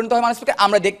উৎকণ্ঠায় পরিণত হয় মানুষ স্পিকার?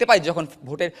 আমরা দেখতে পাই যখন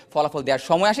ভোটের ফলাফল দেওয়ার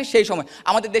সময় আসে, সেই সময়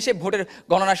আমাদের দেশে ভোটের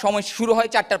গণনার সময় শুরু হয়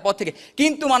 4টার পর থেকে,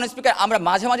 কিন্তু মানুষ স্পিকার আমরা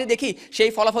মাঝে মাঝে দেখি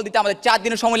সেই ফলাফল দিতে আমাদের 4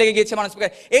 দিনের সময় লেগে গিয়েছে মানুষ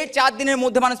স্পিকার। এই 4 দিনের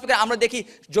মধ্যে মানুষ স্পিকার আমরা দেখি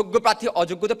যোগ্য প্রার্থী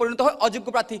অযোগ্যতা পরিণত হয়, অযোগ্য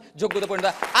প্রার্থী যোগ্যতা পরিণত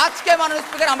হয়। আজকে মানুষ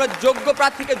স্পিকার আমরা যোগ্য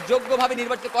প্রার্থীকে যোগ্যভাবে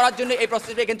নির্বাচিত করার জন্য এই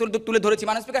প্রসেসটা এখানে তুলে ধরেছি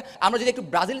মানুষ স্পিকার। আমরা যদি একটু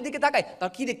ব্রাজিলের দিকে তাকাই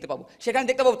তাহলে কি দেখতে পাবো? সেখানে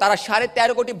দেখতে পাবো তারা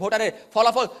 13.5 কোটি ভোটারের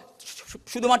ফলাফল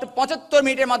শুধুমাত্র 75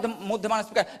 মিনিটের মধ্যে মানুষ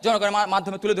স্পিকার জনগণের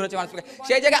মাধ্যমে তুলে ধরেছে মানুষ স্পিকার।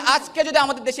 সেই জায়গায় আজকে যদি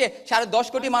আমাদের দেশে 10.5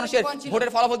 কোটি মানুষের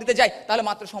ভোটের ফলাফল দিতে যায় তাহলে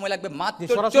মাত্র সময় লাগবে মাত্র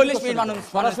 40 মিনিট।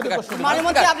 মানুষ স্পিকার,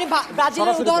 মাননীয় আপনি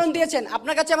ব্রাজিলের উদাহরণ দিয়েছেন,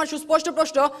 আপনার কাছে আমার সুস্পষ্ট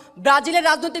প্রশ্ন, ব্রাজিলের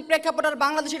রাজনৈতিক প্রেক্ষাপট আর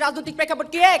বাংলাদেশের রাজনৈতিক প্রেক্ষাপট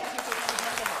কি এক?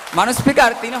 মানুষ স্পিকার,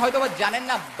 তিনি হয়তো জানেন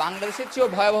না বাংলাদেশের চেয়েও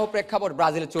ভয়াবহ প্রেক্ষাপট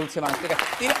ব্রাজিলে চলছে। মানুষ স্পিকার,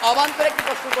 তিনি অবান্তর একটি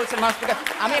প্রশ্ন করেছেন। মানুষ স্পিকার,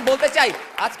 আমি বলতে চাই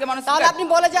আজকে মানুষ তাহলে আপনি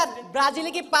বলে যান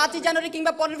ব্রাজিলে কি 5 জানুয়ারি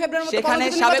কিংবা 15 ফেব্রুয়ারির মধ্যে সেখানে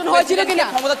নির্বাচন হয়েছিল কিনা?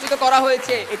 ক্ষমতাচ্যুত করা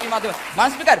হয়েছে এটির মাধ্যমে।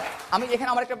 মানুষ স্পিকার, আমি এখানে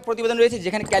আমার একটা প্রতিবেদন রয়েছে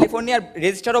যেখানে ক্যালিফোর্নিয়ার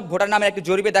রেজিস্টার অফ ভোটার নামের একটা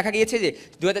জরিপে দেখা গিয়েছে যে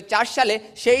 2004 সালে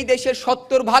সেই দেশের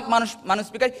 70% মানুষ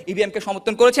স্পিকার ইভিএম কে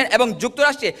সমর্থন করেছেন এবং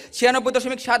যুক্তরাষ্ট্রে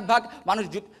 96.7% মানুষ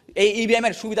এই ইভিএম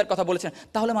এর সুবিধার কথা বলেছেন।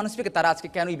 তাহলে মানুষ স্পিকার তারা আজকে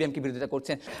কেন ইভিএম কে বিরোধিতা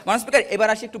করছেন? মানুষ স্পিকার, এবার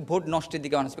আসি একটু ভোট নষ্টের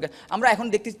দিকে। মানুষ স্পিকার, আমরা এখন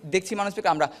দেখছি মানুষ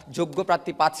স্পিকার আমরা যোগ্য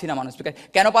প্রার্থী পাচ্ছি না। মানুষ স্পিকার,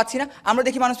 কেন পাচ্ছি না? আমরা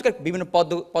দেখি মানুষ স্পিকার বিভিন্ন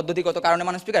পদ্ধতিগত কারণে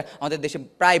মানুষ স্পিকার আমাদের দেশে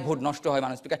প্রায় ভোট নষ্ট হয়।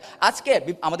 মানুষ স্পিকার, আজকে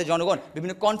আমাদের জনগণ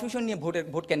বিভিন্ন কনফিউশন নিয়ে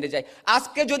ভোট কেন্দ্রে যায়।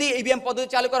 আজকে যদি ইভিএম পদ্ধতি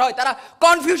চালু করা হয় তারা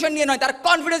কনফিউশন নিয়ে নয়, তারা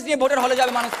কনফিডেন্স নিয়ে ভোটের হলে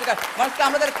যাবে। মানুষ স্পিকার, মানুষকে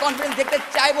আমরা তাদের কনফিডেন্স দেখতে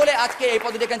চাই বলে আজকে এই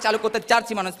পদ্ধতি এখানে চালু করতে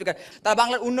চাচ্ছি। মানুষ স্পিকার, তারা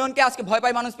বাংলার উন্নয়নকে আজকে ভয়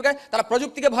পায়। মানুষ স্পিকার, তারা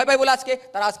প্রযুক্তিকে ভয় পায় বলে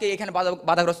আজকে এখানে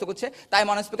বাধাগ্রস্ত করছে। তাই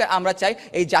মানুষ স্পিকার, আমরা চাই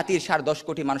এই জাতির 10.5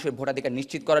 কোটি মানুষের ভোটাধিকার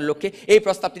নিশ্চিত করার লক্ষ্যে এই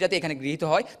প্রস্তাবটি যাতে এখানে গৃহীত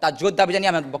হয় তার জোর দাবি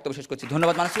জানিয়ে আমি বক্তব্য শেষ করছি।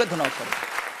 ধন্যবাদ মানুষ স্পিকার, ধন্যবাদ সবাই।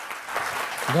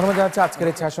 ধন্যবাদ জানাচ্ছি আজকের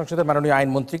এই ছায়া সংসদের মাননীয়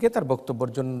আইনমন্ত্রীকে তার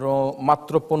বক্তব্যের জন্য।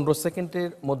 মাত্র 15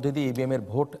 সেকেন্ডের মধ্যে দিয়ে ইভিএম এর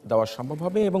ভোট দেওয়া সম্ভব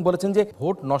হবে এবং বলেছেন যে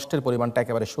ভোট নষ্টের পরিমাণটা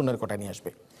একেবারে শূন্যের কোটায় নিয়ে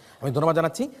আসবে। আমি ধন্যবাদ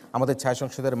জানাচ্ছি আমাদের ছায়া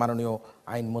সংসদের মাননীয়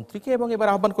আইনমন্ত্রীকে এবং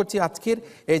এবার আহ্বান করছি আজকের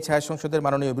এই ছায়া সংসদের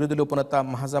মাননীয় বিরোধী দলীয় উপনেতা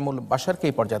মাহজামুল বাশারকে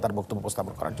এই পর্যায়ে তার বক্তব্য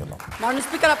উপস্থাপন করার জন্য। মাননীয়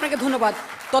স্পিকার, আপনাকে ধন্যবাদ।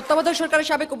 তত্ত্বাবধায়ক সরকারের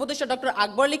সাবেক উপদেষ্টা ডক্টর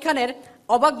আকবর আলী খানের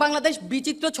অবাক বাংলাদেশ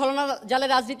বিচিত্র ছলনা জালে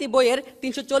রাজনীতি বইয়ের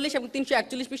 340 এবং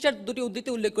 341 পৃষ্ঠার দুটি উদ্ধৃতি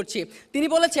উল্লেখ করছি। তিনি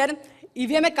বলেছেন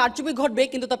ইভিএম এ কারচুপি ঘটবে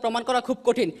কিন্তু তা প্রমাণ করা খুব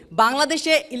কঠিন।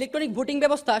 বাংলাদেশে ইলেকট্রনিক ভোটিং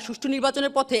ব্যবস্থা সুষ্ঠু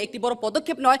নির্বাচনের পথে একটি বড়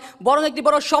পদক্ষেপ নয় বরং একটি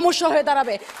বড় সমস্যা হয়ে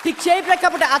দাঁড়াবে। ঠিক সেই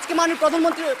প্রেক্ষাপটে আজকে মাননীয়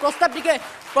প্রধানমন্ত্রী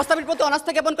প্রস্তাবের প্রতি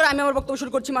অনাস্থা জ্ঞাপন করে আমি আমার বক্তব্য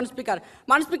শুরু করছি।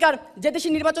 মানুষ স্পিকার, যে দেশে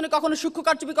নির্বাচনে কখনো সূক্ষ্ম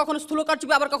কারচুপি, কখনো স্থূল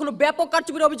কারচুপি, আবার কখনো ব্যাপক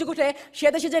কারচুপির অভিযোগ ওঠে, সে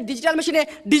দেশে যে ডিজিটাল মেশিনে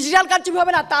ডিজিটাল কারচুপি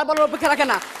হবে না তার বলার অপেক্ষা রাখে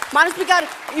না। মানুষ স্পিকার,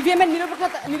 ইভিএম এর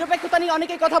নিরপেক্ষতা নিয়ে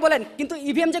অনেকেই কথা বলেন, কিন্তু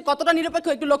ইভিএম যে কতটা নিরপেক্ষ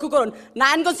একটু লক্ষ্য করুন।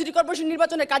 নারায়ণগঞ্জ সিটি কর্পোরেশন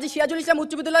নির্বাচনে কাজী সিরাজুল ইসলাম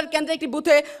উচ্চ বিদ্যালয়ের কেন্দ্রে একটি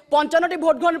বুথে 55টি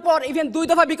ভোট গ্রহণের পর ইভিএম 2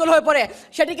 দফা বিকল হয়ে পড়ে।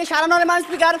 সেটিকে সারানো হয় মানুষ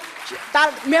স্পিকার, তার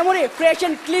মেমোরি ফ্রেশ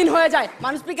এন্ড ক্লিন হয়ে যায়।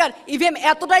 মানুষ স্পিকার, ইভিএম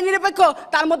এতটাই নিরপেক্ষ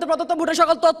তার মধ্যে প্রদত্ত ভোটের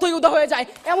সকল তথ্যই উদা হয়ে যায়।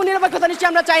 এমন নিরপেক্ষতা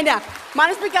নিশ্চয়ই আমরা চাই না।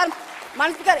 মানুষ স্পিকার,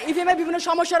 ইভিএম এর বিভিন্ন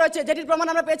সমস্যা রয়েছে যেটির প্রমাণ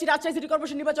আমরা পেয়েছি রাজশাহী সিটি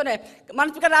কর্পোরেশন নির্বাচনে।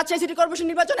 রাজশাহী সিটি কর্পোরেশন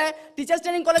নির্বাচনে টিচার্স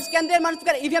ট্রেনিং কলেজ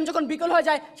কেন্দ্রের ইভিএম যখন বিকল হয়ে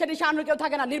যায় সেটি সামনে কেউ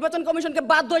থাকে না। নির্বাচন কমিশনকে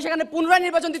বাধ্য হয়ে সেখানে পুনরায়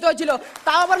নির্বাচন দিতে হয়েছিল।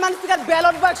 তাও আবার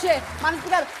ব্যালট বাক্সে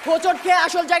হোঁচট খেয়ে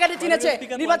আসল জায়গাটি চিনেছে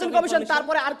নির্বাচন কমিশন।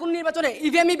 তারপরে আর কোন নির্বাচনে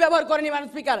ইভিএমই ব্যবহার করেনি।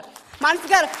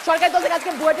 সরকারি দল থেকে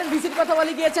আজকে বুয়েটের ভিসির কথা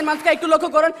বলে গিয়েছেন। একটু লক্ষ্য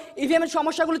করুন, ইভিএম এর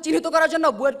সমস্যাগুলো চিহ্নিত করার জন্য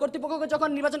বুয়েট কর্তৃপক্ষকে যখন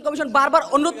নির্বাচন কমিশন বারবার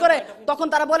অনুরোধ করে তখন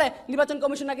তারা বলে নির্বাচন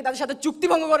কমিশন নাকি তাদের সাথে চুক্তি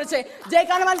ভঙ্গ করেছে, যে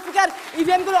কারণে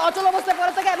ইভিএম গুলো অচল অবস্থায়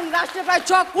পড়ে থাকে এবং রাষ্ট্রের প্রায়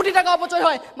 6 কোটি টাকা অপচয়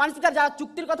হয়। যারা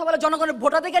চুক্তির কথা বলে জনগণের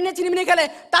ভোটাধিকার নিয়ে চিনিমিনি খেলে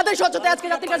তাদের স্বচ্ছতা আজকে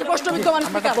জাতির কাছে প্রশ্নবিদ্ধ।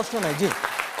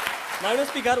 মাননীয়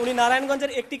স্পিকার, উনি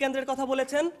নারায়ণগঞ্জের একটি কেন্দ্রের কথা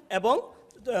বলেছেন এবং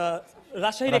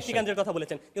রাজশাহীর একটি কেন্দ্রের কথা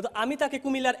বলেছেন, কিন্তু আমি তাকে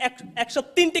কুমিল্লার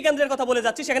 103টি কেন্দ্রের কথা বলে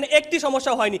যাচ্ছি, সেখানে একটি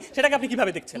সমস্যা হয়নি। সেটাকে আপনি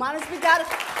কিভাবে দেখছেন? মাননীয় স্পিকার,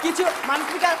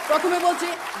 প্রথমে বলছি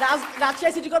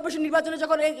রাজশাহী সিটি কর্পোরেশন নির্বাচনে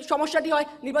যখন এই সমস্যাটি হয়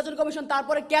নির্বাচন কমিশন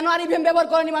তারপরে কেন আর ইভিএম ব্যবহার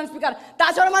করেনি? মাননীয় স্পিকার,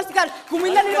 তাছাড়া মাননীয় স্পিকার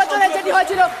কুমিল্লা নির্বাচনে যেটি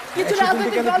হয়েছিল কিছু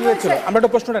রাজনৈতিক দল রয়েছে। আমরা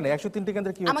একটা প্রশ্নটা নেই, 103টি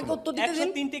কেন্দ্রে কি হয়েছিল? আমাকে উত্তর দিতে দিন।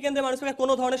 103টি কেন্দ্রে মাননীয় স্পিকার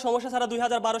কোনো ধরনের সমস্যা ছাড়া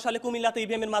 2012 সালে কুমিল্লাতে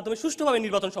ইভিএম এর মাধ্যমে সুষ্ঠুভাবে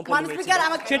নির্বাচন সম্পন্ন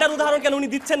হয়েছিল। সেটার উদাহরণ কেন উনি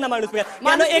দিচ্ছেন না মাননীয় স্পিকার?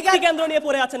 কেন একটি কেন্দ্র নিয়ে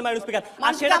পড়ে আছেন মাননীয় স্পিকার?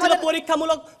 আর সেটা ছিল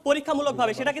পরীক্ষামূলক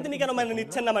ভাবে, সেটাকে তিনি কেন মেনে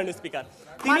নিচ্ছেন না মাননীয় স্পিকার?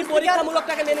 তিনি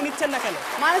পরীক্ষামূলকটাকে মেনে নিচ্ছেন না কেন?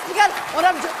 মাননীয়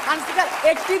স্পিকার,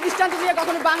 একটি দৃষ্টান্ত দিয়ে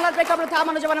কখনো বাংলার প্রেক্ষাপটে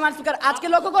থামানো যাবে না। মাননীয় স্পিকার, আজকে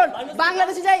লক্ষ্য করুন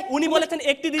বাংলাদেশে যাই উনি বলেছেন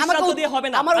একটি দৃষ্টান্ত দিয়ে হবে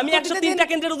না। আমি 103টা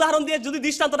কেন্দ্রের উদাহরণ দিয়ে যদি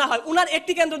দৃষ্টান্ত না হয়, উনার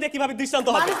একটি কেন্দ্র দিয়ে কিভাবে দৃষ্টান্ত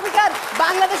হবে? মাননীয় স্পিকার,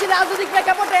 বাংলাদেশের রাজনৈতিক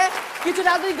প্রেক্ষাপটে কিছু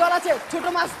রাজনৈতিক দল আছে ছোট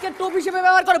মাছকে টোপ হিসেবে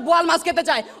ব্যবহার করে বোয়াল মাছ খেতে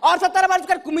চায়, অর্থাৎ তারা মাননীয়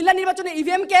স্পিকার কুমিল্লা নির্বাচনে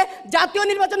ইভিএম কে জাতীয়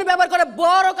নির্বাচনে ব্যবহার করে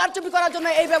বড় কারচুপি করার জন্য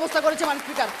এই ব্যবস্থা করেছে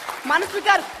মাননীয়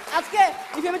স্পিকার। আজকে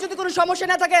ইভিএম এ যদি কোনো সমস্যা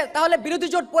না থাকে তাহলে বিরোধী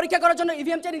জোট পরীক্ষা করার জন্য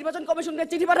ইভিএম চেয়ে নির্বাচন কমিশনকে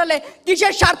চিঠি পাঠালে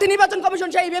কিসের স্বার্থে নির্বাচন কমিশন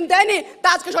সেই ইভিএম দেয়নি তা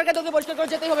আজকে সরকার দলকে পরিষ্কার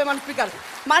করে যেতেই হবে। মাননীয়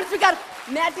স্পিকার,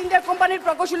 নেট ইন্ডিয়া কোম্পানির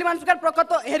প্রকৌশলী মানুষকার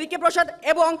প্রখ্যাত হেরিকে প্রসাদ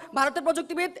এবং ভারতের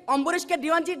প্রযুক্তিবিদ অম্বরীশকে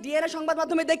ডিওয়ানজি ডিএনএ সংবাদ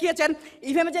মাধ্যমে দেখিয়েছেন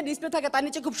ইভিএমে যে ডিসপ্লে থাকে তার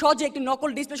নিচে খুব সহজে একটি নকল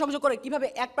ডিসপ্লে সংযোগ করে কিভাবে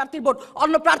এক প্রার্থীর ভোট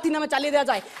অন্য প্রার্থীর নামে চালিয়ে দেওয়া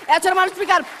যায়। এছাড়া মানুষ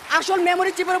স্পিকার আসল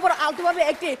মেমোরি চিপের উপর আলতোভাবে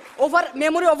একটি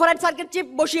মেমোরি ওভাররাইড সার্কিট চিপ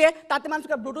বসিয়ে তাতে মানুষ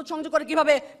স্পিকার ব্লুটুথ সংযোগ করে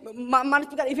কিভাবে মানুষ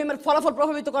স্পিকার ইভিএম এর ফলাফল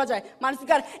প্রভাবিত করা যায়। মানুষ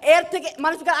স্পিকার এর থেকে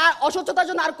মানুষ স্পিকার আর অস্বচ্ছতার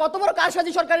জন্য আর কত বড়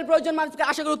কারসাজি সরকারের প্রয়োজন মানুষ স্পিকার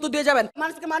আশা করি উত্তর দিয়ে যাবেন।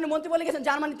 মানুষ স্পিকার মাননীয় মন্ত্রী বলে গেছেন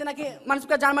জার্মানিতে নাকি মানুষ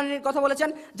স্পিকার জার্মানির কথা বলেছেন।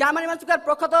 জার্মানি মানুষ স্পিকার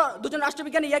প্রখ্যাত দুজন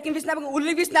রাষ্ট্রবিজ্ঞানী ইয়াকিন ফিসনা এবং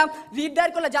উলরিখ ফিসনা রিট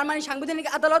দায়ের করলে জার্মানির সাংবিধানিক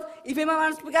আদালত ইভিএম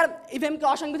মানুষ স্পিকার ইভিএমকে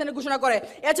অসাংবিধানিক ঘোষণা করে।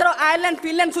 এছাড়াও Ireland,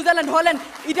 Finland, Switzerland, Holland,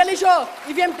 Italy সহ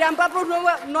ইভিএম ট্যাম্পার প্রুফ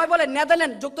নয় বলে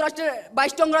নেদারল্যান্ড, যুক্তরাষ্ট্রের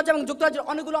 22টি অঙ্গরাজ্য এবং যুক্তরাজ্যের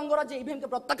অনেকগুলো অঙ্গরাজ্যে ইভিএমকে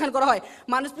প্রত্যাখ্যান করা হয়।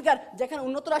 মানুষ স্পিকার যেখানে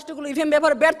উন্নত রাষ্ট্রগুলো ইভিএম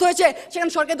ব্যবহার ব্যর্থ হয়েছে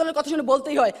সেখানে সরকারি দলের কথা শুনে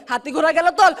বলতেই হয় হাতি ঘোড়া গেল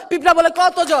তল, পিঁপড়া বলে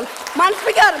কত জল। মানুষ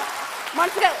স্পিকার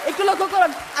একটু লক্ষ্য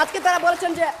করুন, আজকে তারা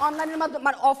বলেছেন যে অনলাইনের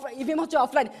মাধ্যমে ইভিএম হচ্ছে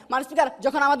অফলাইন। মানুষ স্পিকার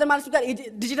যখন আমাদের মানুষ স্পিকার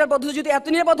ডিজিটাল পদ্ধতি যদি এত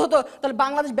নিরাপদ হতো তাহলে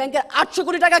বাংলাদেশ ব্যাংকের 800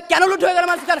 কোটি টাকা কেন লুট হয়ে গেল?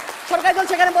 মানুষ স্পিকার সরকারি দল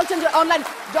সেখানে বলছেন যে অনলাইন।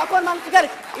 যখন মানুষ স্পিকার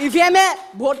ইভিএমে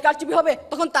ভোট কারচুপি হবে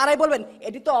তখন তারাই বলবেন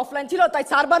এটি তো অফলাইন ছিল তাই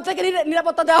সার্ভার থেকে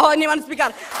নিরাপত্তা দেওয়া হয়নি। মানুষ স্পিকার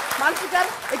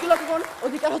একটু লক্ষ্য করুন,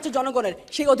 অধিকার হচ্ছে জনগণের,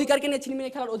 সেই অধিকারকে নিয়ে ছিনিমিনি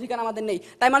খেলার অধিকার আমাদের নেই।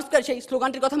 তাই মানুষ স্পিকার সেই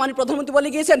স্লোগানটির কথা মাননীয় প্রধানমন্ত্রী বলে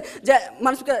গিয়েছেন যে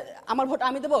মানুষ স্পিকার আমার ভোট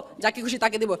আমি দেবো, যাকে খুশি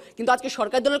তাকে দেবো। কিন্তু আজকে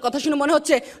সরকারি দলের কথা শুনে মনে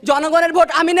হচ্ছে জনগণের ভোট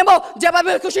আমি নেব,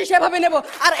 যেভাবে খুশি সেভাবে নেব।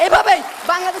 আর এভাবেই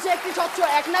বাংলাদেশে একটি স্বচ্ছ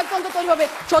একনায়কতন্ত্র তৈরি হবে,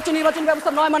 স্বচ্ছ নির্বাচন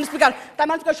ব্যবস্থা নয়। মানুষ স্পিকার তাই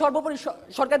মানুষ স্পিকার সর্বোপরি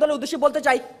সরকারি দলের উদ্দেশ্যে বলতে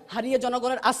চাই, হারিয়ে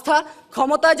জনগণের আস্থা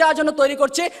ক্ষমতায় যাওয়ার জন্য তৈরি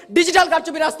করছে ডিজিটাল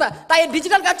কারচুপির রাস্তা। তাই এই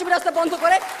ডিজিটাল কারচুপির রাস্তা বন্ধ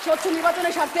করে স্বচ্ছ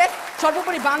নির্বাচনের স্বার্থে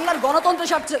সর্বোপরি বাংলার গণতন্ত্রের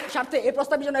স্বার্থে এই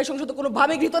প্রস্তাবের জন্য এই সংসদ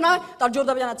কোনোভাবে গৃহীত না হয় তার জোর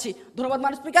দাবি জানাচ্ছি। ধন্যবাদ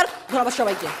মানুষ স্পিকার, ধন্যবাদ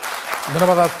সবাইকে।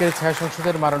 ধন্যবাদ। আজকের ছায়া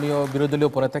সংসদের মাননীয় বিরোধী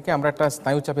দলীয় পনেতাকে আমরা একটা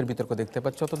স্নায়ুচাপের বিতর্ক দেখতে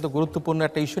পাচ্ছি, অত্যন্ত গুরুত্বপূর্ণ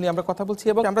একটা ইস্যু নিয়ে আমরা কথা বলছি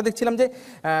এবং আমরা দেখছিলাম যে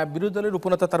বিরোধী দলের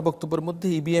উপনেতা তার বক্তব্যের মধ্যে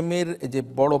ইভিএম এর যে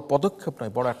বড় পদক্ষেপ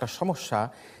নয় বড় একটা সমস্যা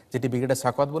যেটি ব্রিগেডিয়ার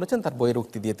সাখাওয়াত বলেছেন তার বইয়ের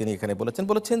উক্তি দিয়ে তিনি এখানে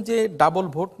বলেছেন যে ডাবল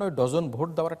ভোট নয় ডজন ভোট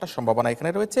দেওয়ার একটা সম্ভাবনা এখানে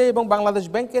রয়েছে এবং বাংলাদেশ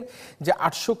ব্যাংকের যে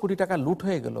 800 কোটি টাকা লুট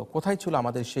হয়ে গেল, কোথায় ছিল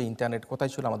আমাদের সেই ইন্টারনেট,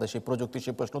 কোথায় ছিল আমাদের সেই প্রযুক্তি,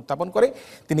 সেই প্রশ্ন উত্থাপন করে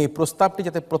তিনি এই প্রস্তাবটি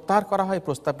যাতে প্রত্যাহার করা হয়,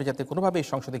 প্রস্তাবটি যাতে কোনোভাবে এই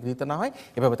সংসদে গৃহীত না হয়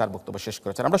এভাবে তার বক্তব্য শেষ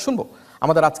করেছেন। আমরা শুনবো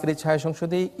আমাদের আজকের এই ছায়া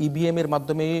সংসদে ইভিএম এর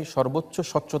মাধ্যমে সর্বোচ্চ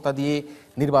স্বচ্ছতা দিয়ে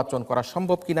নির্বাচন করা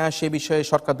সম্ভব কিনা সে বিষয়ে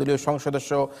সরকার দলীয় সংসদ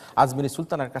সদস্য আজমিনী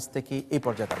সুলতানার কাছ থেকে এই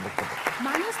পর্যায়ে তার বক্তব্য।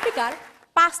 মাননীয় স্পিকার,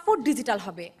 পাসপোর্ট ডিজিটাল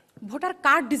হবে, ভোটার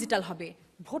কার্ড ডিজিটাল হবে,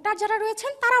 ভোটার যারা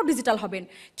রয়েছেন তারাও ডিজিটাল হবেন,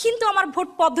 কিন্তু আমার ভোট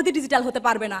পদ্ধতি ডিজিটাল হতে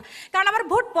পারবে না। কারণ আমার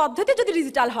ভোট পদ্ধতি যদি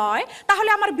ডিজিটাল হয় তাহলে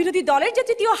আমার বিরোধী দলের যে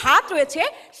তৃতীয় হাত রয়েছে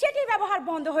সেটির ব্যবহার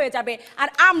বন্ধ হয়ে যাবে, আর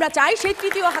আমরা চাই সেই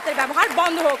তৃতীয় হাতের ব্যবহার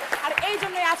বন্ধ হোক। আর এই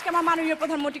জন্য আজকে আমার মাননীয়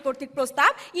প্রধানমন্ত্রী কর্তৃক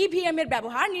প্রস্তাব ইভিএম এর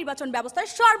ব্যবহার নির্বাচন ব্যবস্থায়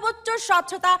সর্বোচ্চ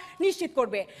স্বচ্ছতা নিশ্চিত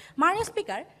করবে। মাননীয়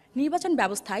স্পিকার, নির্বাচন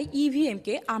ব্যবস্থায়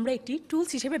ইভিএমকে আমরা একটি টুলস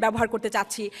হিসেবে ব্যবহার করতে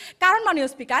চাচ্ছি, কারণ মাননীয়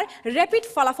স্পিকার র্যাপিড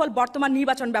ফলাফল বর্তমান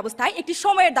নির্বাচন ব্যবস্থায় একটি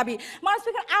সময়ের দাবি। মাননীয়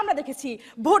স্পিকার, আমরা দেখেছি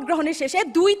ভোট গ্রহণের শেষে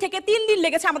 2 থেকে 3 দিন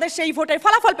লেগেছে আমাদের সেই ভোটের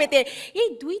ফলাফল পেতে। এই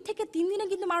 2 থেকে 3 দিনে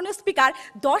কিন্তু মাননীয় স্পিকার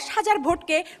 10,000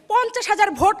 ভোটকে 50,000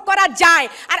 ভোট করা যায়,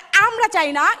 আর আমরা চাই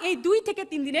না এই 2 থেকে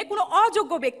 3 দিনে কোনো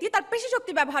অযোগ্য ব্যক্তি তার পেশি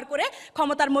শক্তি ব্যবহার করে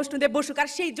ক্ষমতার মসনুদে বসুক। আর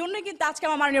সেই জন্যই কিন্তু আজকে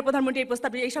আমার মাননীয় প্রধানমন্ত্রী এই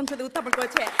প্রস্তাবটি এই সংসদে উত্থাপন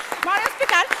করেছে। মাননীয়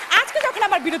স্পিকার, আজকে যখন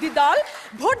আমার বিরোধী দল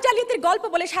ভোট জালিয়াতির গল্প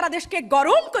বলে সারা দেশকে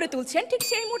গরম করে তুলছেন, ঠিক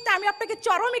সেই মুহূর্তে আমি আপনাকে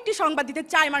চরম একটি সংবাদ দিতে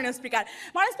চাই। মাননীয় স্পিকার,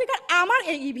 আমার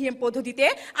এই ইভিএম পদ্ধতিতে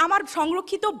আমার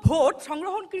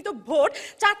সংগ্রহণকৃত ভোট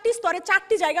 4টি স্তরে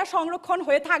 4টি জায়গা সংরক্ষণ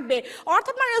হয়ে থাকবে।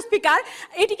 অর্থাৎ মাননীয় স্পিকার,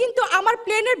 এটি কিন্তু আমার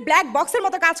প্লেনের ব্ল্যাক বক্সের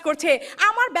মতো কাজ করছে।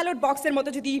 আমার ব্যালট বক্সের মতো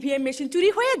যদি ইভিএম মেশিন চুরি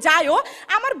হয়ে যায়ও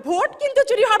আমার ভোট কিন্তু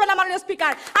চুরি হবে না। মাননীয়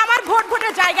স্পিকার, আমার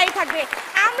ভোটের জায়গায় থাকবে।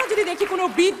 আমরা যদি দেখি কোনো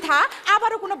বৃদ্ধা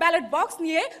আবারও কোনো ব্যালট বক্স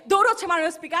নিয়ে দৌড়চ্ছে,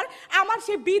 মাননীয় স্পিকার, আমার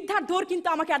সেই বৃদ্ধার দৌড় কিন্তু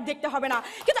আমাকে আর দেখতে হবে না।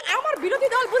 কিন্তু আমার বিরোধী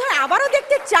দল বোধহয় আবারও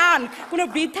দেখতে চান কোনো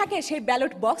বৃদ্ধাকে সেই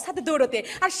ব্যালট বক্স হাতে দৌড়তে,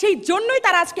 আর সেই জন্যই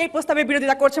তারা আজকে এই প্রস্তাবের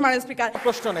বিরোধিতা করছে। মাননীয় স্পিকার,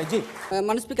 প্রশ্ন নাই। জি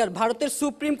মাননীয় স্পিকার, ভারতের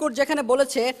সুপ্রিম কোর্ট যেখানে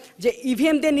বলেছে যে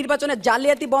ইভিএম দিয়ে নির্বাচনে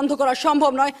জালিয়াতি বন্ধ করা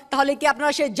সম্ভব নয়, তাহলে কি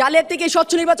আপনারা সেই জালিয়াতিকে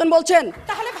স্বচ্ছ নির্বাচন বলছেন?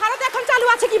 তাহলে ভারতে এখন চালু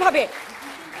আছে কিভাবে?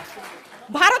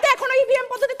 ভারতে এখনো ইভিএম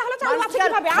পদ্ধতি তাহলে চালু আছে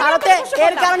কিভাবে? ভারতে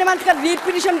এর কারণে মানুষকে রিট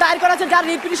পিটিশন দায়ের করা আছে, যার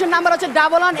রিট পিটিশন নাম্বার হচ্ছে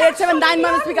 11879।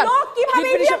 মাননীয় স্পিকার, কিভাবে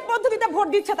ইভিএম পদ্ধতিতে ভোট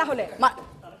দিচ্ছে তাহলে?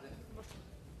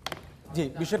 জি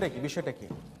বিষয়টা কি?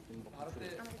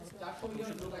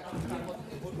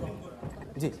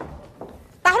 জি,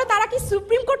 তাহলে তারা কি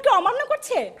সুপ্রিম কোর্টকে অমান্য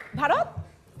করছে ভারত?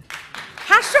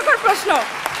 হাস্যকর প্রশ্ন।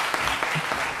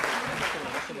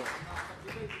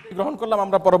 গ্রহণ করলাম,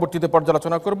 আমরা পরবর্তীতে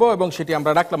পর্যালোচনা করব এবং সেটি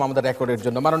আমরা রাখলাম আমাদের রেকর্ডের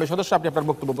জন্য। মাননীয় সদস্য, আপনি আপনার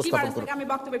বক্তব্য উপস্থাপন করুন। আমি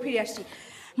বক্তব্যে ফিরে আসছি।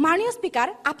 মাননীয় স্পিকার,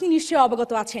 আপনি নিশ্চয়ই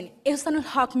অবগত আছেন এহসানুল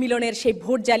হক মিলনের সেই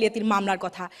ভোট জালিয়াতির মামলার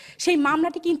কথা। সেই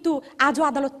মামলাটি কিন্তু আজও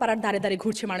আদালত পাড়ার দ্বারে দ্বারে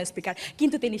ঘুরছে মাননীয় স্পিকার।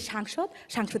 কিন্তু তিনি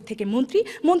সাংসদ থেকে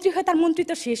মন্ত্রী হয়ে তার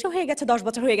মন্ত্রিত্ব শেষও হয়ে গেছে, 10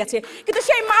 বছর হয়ে গেছে, কিন্তু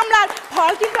সেই মামলার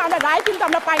ফল কিন্তু রায় কিন্তু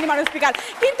আমরা পাইনি মাননীয় স্পিকার।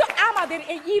 কিন্তু আমাদের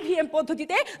এই ইভিএম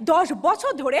পদ্ধতিতে 10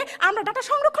 বছর ধরে আমরা ডাটা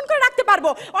সংরক্ষণ করে রাখতে পারবো।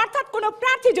 অর্থাৎ কোনো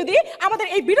প্রার্থী যদি আমাদের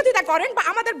এই বিরোধিতা করেন বা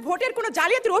আমাদের ভোটের কোনো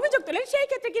জালিয়াতির অভিযোগ তোলেন, সেই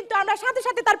ক্ষেত্রে কিন্তু আমরা সাথে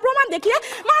সাথে তার প্রমাণ দেখিয়ে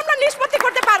মামলা নিষ্পত্তি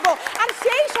করতে পারবো। আর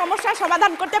সেই সমস্যার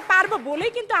সমাধান করতে পারবো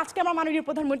বলেই কিন্তু আজকে আমার মাননীয়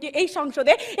প্রধানমন্ত্রী এই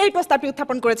সংসদে এই প্রস্তাবটি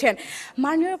উত্থাপন করেছেন।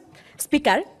 মাননীয়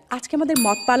স্পিকার, আজকে আমাদের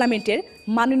মত পার্লামেন্টের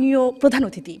মাননীয় প্রধান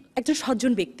অতিথি একজন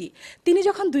সজ্জন ব্যক্তি। তিনি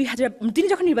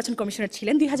যখন নির্বাচন কমিশনার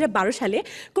ছিলেন 2012 সালে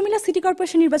কুমিল্লা সিটি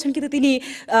কর্পোরেশন নির্বাচন কিন্তু তিনি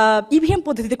ইভিএম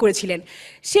পদ্ধতিতে করেছিলেন।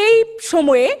 সেই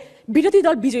সময়ে বিরোধী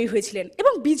দল বিজয়ী হয়েছিলেন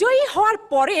এবং বিজয়ী হওয়ার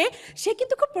পরে সে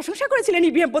কিন্তু খুব প্রশংসা করেছিলেন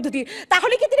ইভিএম পদ্ধতি।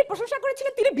 তাহলে কি তিনি প্রশংসা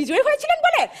করেছিলেন তিনি বিজয়ী হয়েছিলেন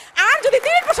বলে? আর যদি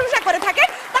তিনি প্রশংসা করে থাকেন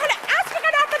তাহলে আজকে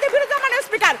কেন আপনাদের বিরোধিতা মাননীয়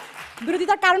স্পিকার?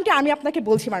 বিরোধিতার কারণটি আমি আপনাকে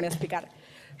বলছি মাননীয় স্পিকার।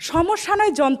 সমস্যা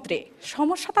নয় যন্ত্রে,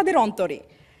 সমস্যা তাদের অন্তরে।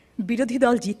 বিরোধী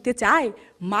দল জিততে চায়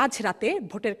মাঝরাতে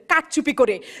ভোটের কারচুপি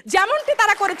করে, যেমনটি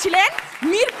তারা করেছিলেন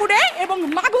মিরপুরে এবং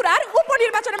মাগুরার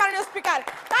উপনির্বাচনে মাননীয় স্পিকার।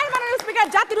 তাই মাননীয় স্পিকার,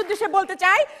 জাতির উদ্দেশ্যে বলতে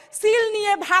চাই, সিল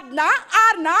নিয়ে ভাবনা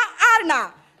আর না,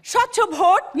 স্বচ্ছ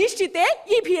ভোট নিশ্চিতে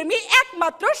ইভিএমই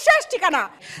একমাত্র শেষ ঠিকানা।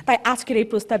 তাই আজকের এই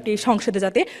প্রস্তাবটি সংসদে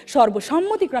যাতে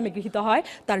সর্বসম্মতিক্রমে গৃহীত হয়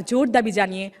তার জোর দাবি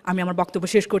জানিয়ে আমি আমার বক্তব্য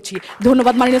শেষ করছি।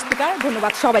 ধন্যবাদ মাননীয় স্পিকার,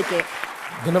 ধন্যবাদ সবাইকে।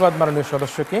 ধন্যবাদ মাননীয়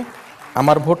সদস্যকে।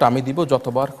 আমার ভোট আমি দিব,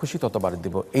 যতবার খুশি ততবার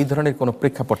দিব, এই ধরনের কোনো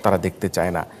প্রেক্ষাপট তারা দেখতে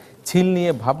চায় না। ছিল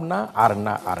নিয়ে ভাবনা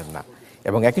আর না।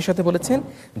 এবং একই সাথে বলেছেন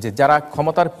যে যারা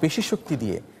ক্ষমতার পেশি শক্তি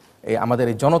দিয়ে আমাদের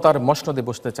এই জনতার মসনদে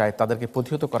বসতে চায় তাদেরকে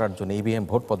প্রতিহত করার জন্য ইভিএম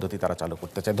ভোট পদ্ধতি তারা চালু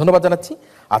করতে চায়। ধন্যবাদ জানাচ্ছি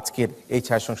আজকের এই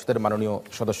ছায়া সংসদের মাননীয়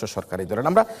সদস্য সরকারি দলের।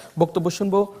 আমরা বক্তব্য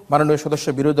শুনবো মাননীয় সদস্য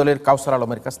বিরোধী দলের কাউসার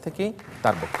আলমের কাছ থেকে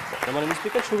তার বক্তব্য। মাননীয়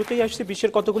স্পিকার, শুরুতেই আসছে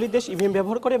বিশ্বের কতগুলি দেশ ইভিএম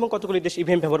ব্যবহার করে এবং কতগুলি দেশ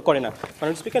ইভিএম ব্যবহার করে না।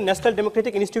 মাননীয় স্পিকার, ন্যাশনাল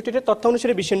ডেমোক্রেটিক ইনস্টিটিউটের তথ্য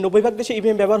অনুসারে বিশ্বের 90% দেশে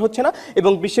ইভিএম ব্যবহার হচ্ছে না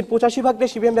এবং বিশ্বের 85%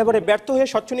 দেশ ইভিএম ব্যবহারে ব্যর্থ হয়ে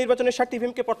স্বচ্ছ নির্বাচনের স্বার্থে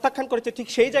ইভিএমকে প্রত্যাখ্যান করেছে। ঠিক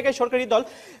সেই জায়গায় সরকারি দল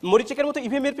মরিচিকের মতো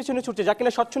ইভিএম এর পিছনে ছুটছে, যা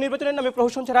কিনা স্বচ্ছ নির্বাচনের নামে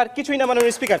প্রহসন ছাড়া আর কিছুই না।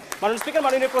 মাননীয় স্পিকার,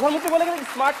 মাননীয় প্রধানমন্ত্রী বলে গেলেন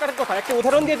স্মার্ট কার্ডের কথা। একটা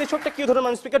উদাহরণ দিয়ে ছোট্ট কি উদাহরণ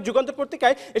মাননীয় স্পিকার, যুগান্তর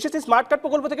পত্রিকায় এসেছে স্মার্ট কার্ড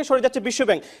প্রকল্প থেকে সরে যাচ্ছে বিশ্ব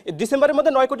ব্যাংক। ডিসেম্বরের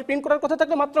মধ্যে 9 কোটি প্রিন্ট করার কথা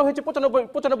থাকলে মাত্র হয়েছে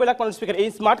 95 লাখ। মাননীয় স্পিকার, এই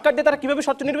স্মার্ট কার্ড দিয়ে তারা কিভাবে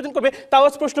স্বচ্ছ নির্বাচন করবে তাও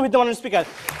প্রশ্নবিদ্ধ। মাননীয় স্পিকার,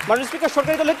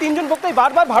 সরকারি দলের 3 জন বক্তাই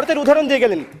বারবার ভারতের উদাহরণ দিয়ে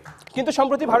গেলেন, কিন্তু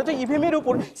সম্প্রতি ভারতের ইভিএম এর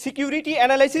উপর security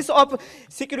analysis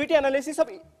of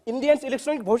Indian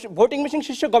electronic voting machine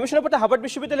শীর্ষক গবেষণা পত্রে হার্ভার্ড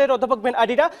বিশ্ববিদ্যালয়ের অধ্যাপক বেন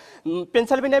আডিরা,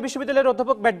 পেনসিলভেনিয়া বিশ্ববিদ্যালয়ের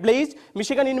অধ্যাপক ম্যাট ব্লেইজ,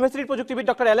 মিশিগান ইউনিভার্সিটির প্রযুক্তিবিদ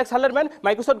ডক্টর অ্যালেক্স হার্লারম্যান,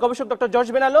 মাইক্রোসফট গবেষক ডক্টর জর্জ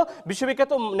বেনালো,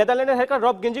 বিশ্ববিখ্যাত নেদারল্যান্ডের হ্যাকার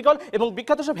রব গেঞ্জিগল এবং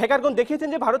বিখ্যাত সব হ্যাকারগণ দেখিয়েছেন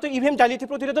যে ভারতীয় ইভিএম জালিয়াতি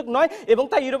প্রতিরোধক নয় এবং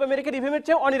তা ইউরোপ আমেরিকার ইভিএম এর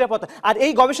চেয়ে অনিরাপদ। আর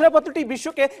এই গবেষণাপত্রটি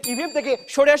বিশ্বকে ইভিএম থেকে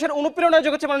সরে আসার অনুপ্রেরণা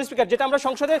যোগাচ্ছে মাননীয় স্পিকার, যেটা আমরা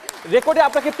সংসদের রেকর্ডে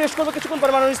আপনাকে পেশ করবো কিছুক্ষণ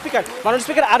পরে। মাননীয়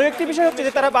স্পিকার, আরো একটি বিষয় হচ্ছে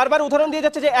যে তারা বারবার উদাহরণ দিয়ে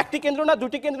যাচ্ছে যে 1টি কেন্দ্র না,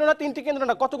 2টি কেন্দ্র না, 3টি কেন্দ্র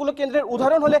না, কতগুলো কেন্দ্রের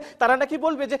উদাহরণ হলে তারা নাকি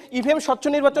বলবে যে ইভিএম স্বচ্ছ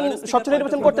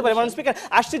নির্বাচন করতে পারে। মাননীয় স্পিকার,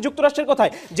 আসছে যুক্তরাষ্ট্রের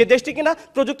কথায়, যে দেশটি কিনা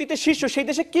প্রযুক্তিতে শীর্ষ, সেই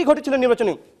দেশে কি ঘটেছিল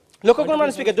নির্বাচনে লক্ষ্য করুন।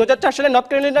 মাননীয় স্পিকার, 2004 সালে নর্থ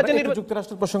ক্যারোলিনা রাজ্যে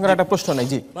যুক্তরাষ্ট্রের প্রসঙ্গে একটা প্রশ্ন নাই।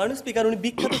 জি মাননীয় স্পিকার, উনি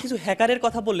বিখ্যাত কিছু হ্যাকারের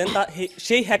কথা বললেন,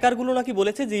 সেই হ্যাকারগুলো নাকি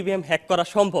বলেছে যে ইভিএম হ্যাক করা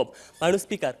সম্ভব। মাননীয়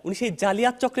স্পিকার, উনি সেই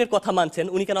জালিয়াত চক্রের কথা মানছেন,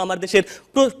 উনি কেন আমার দেশের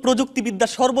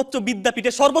প্রযুক্তিবিদ্যার সর্বোচ্চ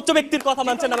বিদ্যাপীঠের সর্বোচ্চ ব্যক্তির কথা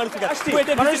মানছেন না?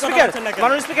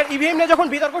 মাননীয় স্পিকার, ইভিএম নিয়ে যখন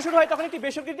বিতর্ক শুরু হয় তখন একটি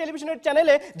বেসরকারি টেলিভিশনের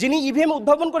চ্যানেলে যিনি ইভিএম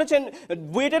উদ্ভাবন করেছেন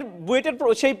বুয়েটের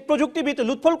সেই প্রযুক্তিবিদ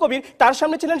লুৎফুল কবির, তার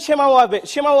সামনে ছিলেন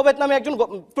শেমা ওবেদ নামে একজন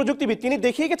প্রযুক্তিবিদ। তিনি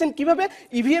দেখিয়ে গেছেন কিভাবে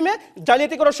ইভিএম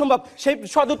জালিয়াতি করা সম্ভব। সেই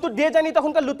সদুত্তর দিয়ে জানি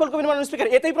তখনকার লুৎফুল কবির। মাননীয় স্পিকার,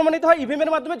 এতেই প্রমাণিত হয় ইভিএম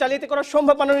এর মাধ্যমে জালিয়াতি করা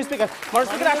সম্ভব। মাননীয় স্পিকার,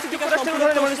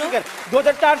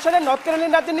 2004 সালে নর্থ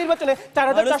ক্যারোলিনা রাজ্যের নির্বাচনে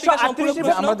 4438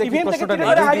 ইভিএম থেকে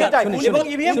হারিয়ে যায় এবং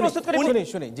ইভিএম প্রস্তুত করে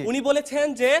উনি বলেছেন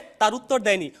যে তার উত্তর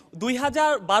দেয়নি।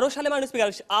 2012 সালে মাননীয় স্পিকার,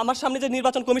 আমার সামনে যে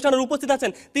নির্বাচন কমিশনার উপস্থিত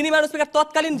আছেন তিনি মাননীয় স্পিকার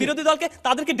তৎকালীন বিরোধী দলকে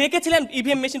তাদেরকে ডেকেছিলেন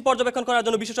ইভিএম মেশিন পর্যবেক্ষণ করার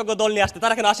জন্য বিশেষজ্ঞ দল নিয়ে আসতে,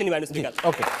 তারা কেন আসেনি? মাননীয় স্পিকার,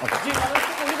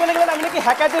 উনি বলে গেলেন আমি নাকি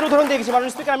হ্যাকারদের উদাহরণ দিয়ে গেছি।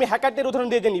 মাননীয় স্পিকার, আমি হ্যাকারদের উদাহরণ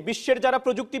দিয়ে দেনি। বিশ্বের যারা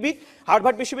প্রযুক্তিবিদ,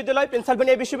 হার্ভার্ড বিশ্ববিদ্যালয়,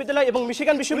 পেনসিলভেনিয়া বিশ্ববিদ্যালয় এবং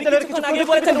মিশিগান বিশ্ববিদ্যালয়ের কিছু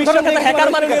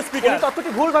তথ্যটি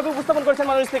ভুলভাবে উপস্থাপন করেছেন।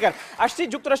 মাননীয় স্পিকার, আসছি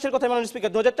যুক্তরাষ্ট্রের কথায়। মাননীয় স্পিকার,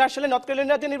 2004 সালে নর্থ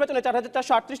ক্যারোলিনা রাজ্যের নির্বাচনে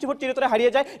 4438টি ভোট চিরতরে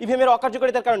হারিয়ে যায় ইভিএম এর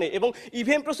অকার্যকারিতার কারণে এবং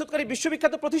ইভিএম প্রস্তুতকারী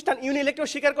বিশ্ববিখ্যাত প্রতিষ্ঠান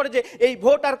ইউনিলেক্টও স্বীকার করে যে এই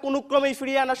ভোট আর কোনো ক্রমেই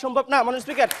ফিরিয়ে আনা সম্ভব না। মাননীয়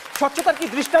স্পিকার, স্বচ্ছতার কি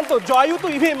দৃষ্টান্ত, জয়ও তো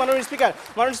ইভিএম। মাননীয়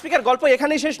স্পিকার, গল্প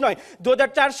এখানেই শেষ নয়।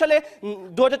 2004 সালে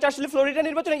ফ্লোরিডা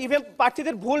নির্বাচনে ইভিএম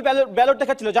প্রার্থীদের ভুল ব্যালট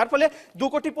দেখাচ্ছিল, যার ফলে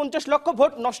 2,50,00,000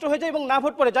 ভোট নষ্ট হয়ে যায় এবং না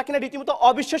ভোট পড়ে, যা কিনা রীতিমতো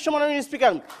অবিশ্বাস্য।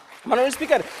 মাননীয়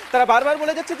স্পিকার তারা বারবার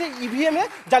বলে যাচ্ছে যে ইভিএম এ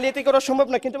জালিয়াতি করা সম্ভব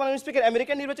না, কিন্তু মাননীয় স্পিকার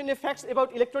আমেরিকান নির্বাচনের ফ্যাক্টস অ্যাবাউট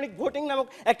ইলেকট্রনিক ভোটিং নামক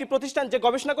একটি প্রতিষ্ঠান যে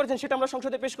গবেষণা করেছেন সেটা আমরা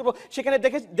সংসদে পেশ করব, সেখানে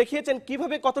দেখিয়েছেন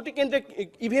কিভাবে কতটি কেন্দ্রে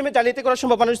ইভিএম এ জালিয়াতি করা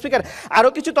সম্ভব। মাননীয় স্পিকার আরো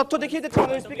কিছু তথ্য দেখিয়ে দিচ্ছে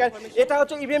মাননীয় স্পিকার, এটা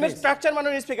হচ্ছে ইভিএম এর স্ট্রাকচার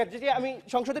মাননীয় স্পিকার, যেটি আমি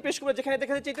সংসদে পেশ করব, যেখানে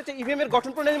দেখা যাচ্ছে এটা হচ্ছে ইভিএম এর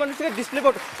গঠন প্রণালী মাননীয় স্পিকার, ডিসপ্লে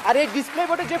বোর্ড। আর এই ডিসপ্লে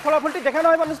বোর্ডে যে ফলাফলটি দেখানো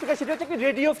হয় মাননীয় স্পিকার, সেটা হচ্ছে একটি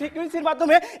রেডিও ফ্রিকোয়েন্সির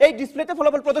মাধ্যমে এই ডিসপ্লেতে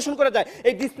ফলাফল প্রদর্শন করা যায়।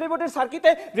 এই ডিসপ্লে বোর্ডের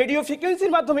সার্কিটে রেডিও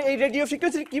ফ্রিকোয়েন্সির মাধ্যমে এই রেডিও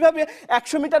ফ্রিকোয়েন্সি কিভাবে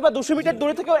 100 মিটার বা 200 মিটার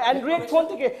দূরে থেকেও অ্যান্ড্রয়েড ফোন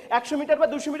থেকে 100 মিটার বা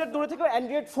 200 মিটার দূরে থেকেও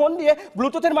অ্যান্ড্রয়েড ফোন দিয়ে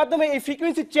ব্লুটুথের মাধ্যমে এই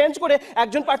ফ্রিকোয়েন্সি চেঞ্জ করে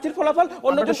একজন প্রার্থীর ফলাফল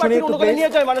অন্যজন প্রার্থীর অনুকূলে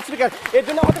নিয়ে যায় মাননীয় স্পিকার। এর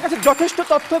জন্য আমাদের কাছে যথেষ্ট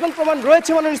তথ্য এবং প্রমাণ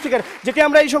রয়েছে মাননীয় স্পিকার, যেটি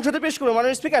আমরা এই সংসদে পেশ করব।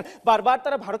 মাননীয় স্পিকার বারবার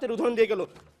তারা ভারতের উদাহরণ দিয়ে গেল।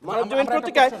 মানবজমিন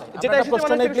পত্রিকায় যেটা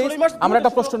আমরা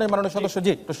একটা প্রশ্ন নেই মাননীয় সদস্য,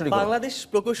 জি প্রশ্ন। বাংলাদেশ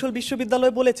প্রকৌশল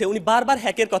বিশ্ববিদ্যালয় বলেছে, উনি বারবার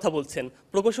হ্যাকের কথা বলছেন,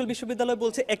 প্রকৌশল বিশ্ববিদ্যালয়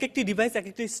বলছে এক একটি ডিভাইস এক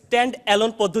একটি স্ট্যান্ড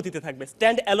অ্যালোন পদ্ধতিতে থাকবে,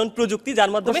 স্ট্যান্ড অ্যালোন প্রযুক্তি,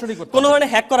 যার মাধ্যমে কোনো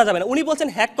ধরনের হ্যাক করা যাবে না। উনি বলছেন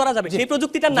হ্যাক করা যাবে, সেই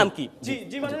প্রযুক্তিটার নাম কি?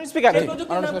 জি মাননীয় স্পিকার,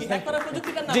 হ্যাক করার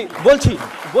প্রযুক্তিটার নাম জি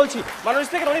বলছি মাননীয়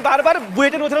স্পিকার, উনি বারবার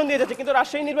বুয়েটের উদাহরণ দিয়ে যাচ্ছে, কিন্তু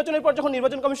রাজশাহী নির্বাচনের পর যখন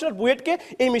নির্বাচন কমিশনার বুয়েটকে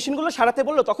এই মেশিনগুলো সারাতে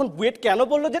বললো, তখন বুয়েট কেন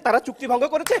বললো যে তারা চুক্তি ভঙ্গ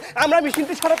করেছে, আমরা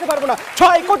মেশিনটি সারাতে পারবো না।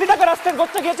 6 কোটি টাকা রাস্তার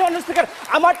গচ্চা গিয়েছে মাননীয় স্পিকার,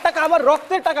 আমার টাকা, আমার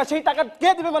রক্তের টাকা, সেই টাকা কে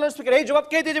দেবে মাননীয় স্পিকার? এই জবাব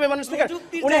কে দিয়ে দেবে মাননীয় স্পিকার?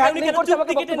 উনি হ্যাকিং করতে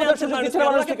আমাকে বক্তব্য দেওয়ার সুযোগ দিচ্ছেন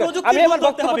মাননীয় স্পিকার, আমি আমার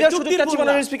বক্তব্য দেওয়ার সুযোগ চাচ্ছি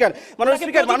মাননীয় স্পিকার। মাননীয়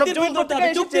স্পিকার মানবজমিন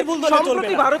পত্রিকায়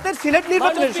সম্প্রতি ভারতের সিলেট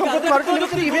নির্বাচনে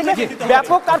ইভিএম এ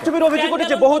ব্যাপক কারচুপির অভিযোগ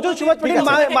উঠেছে। বহুজন সমাজ পার্টির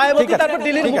মায়াবতী, তারপর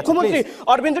দিল্লির মুখ্যমন্ত্রী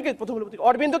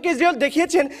অরবিন্দ কেজরিওয়াল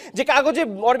দেখিয়েছেন যে কাগজে,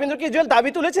 অরবিন্দ কেজরিওয়াল দাবি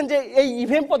তুলেছেন যে এই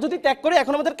ইভিএম পদ্ধতি ত্যাগ করে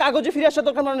এখন আমাদের কাগজে ফিরে আসা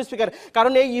দরকার মাননীয় স্পিকার,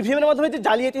 কারণ এই ইভিএম এর মাধ্যমে যে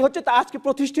জালিয়াতি হচ্ছে তা আজকে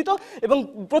প্রতিষ্ঠিত এবং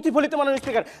প্রতিফলিত মাননীয়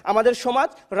স্পিকার। আমাদের সমাজ,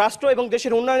 রাষ্ট্র এবং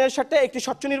দেশের উন্নয়নের স্বার্থে একটি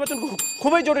স্বচ্ছ নির্বাচন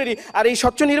খুবই জরুরি, আর এই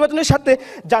স্বচ্ছ নির্বাচনের স্বার্থে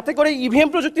যাতে করে ইভিএম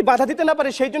প্রযুক্তি বাধা দিতে না পারে,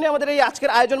 সেই জন্য আমাদের এই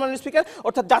আজকের আয়োজন মাননীয় স্পিকার,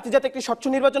 অর্থাৎ জাতি যাতে একটি স্বচ্ছ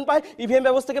নির্বাচন পায়, ইভিএম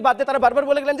ব্যবস্থাকে বাদ দিয়ে তারা বারবার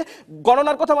বলে গেলেন যে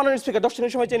গণনার কথা মাননীয় স্পিকার, 10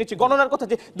 দিনের সময় চেয়ে নিচ্ছি, গণনার কথা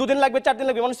যে 2 দিন লাগবে 4 দিন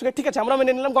লাগবে মাননীয় স্পিকার, ঠিক আছে আমরা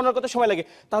মেনে নিলাম গণনার কথা সময় লাগে,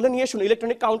 তাহলে নিয়ে শুনুন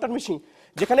ইলেকট্রনিক কাউন্টার মেশিন,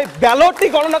 যেখানে ব্যালটটি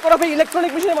গণনা করা হবে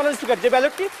ইলেকট্রনিক মেশিনে মাননীয় স্পিকার, যে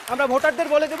ব্যালটটি আমরা ভোটারদের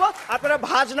বলে দেবো আপনারা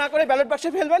ভাঁজ না করে ব্যালট বাক্সে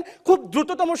ফেলবেন, খুব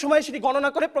দ্রুততম সময়ে সেটি গণনা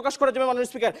করে প্রকাশ করা যাবে মাননীয়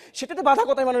স্পিকার। সেটাতে বাধা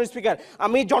কোথায় মাননীয় স্পিকার?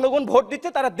 আমি জনগণ ভোট দিচ্ছে,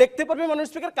 তারা দেখতে পারবে মাননীয়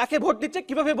স্পিকার কাকে ভোট দিচ্ছে,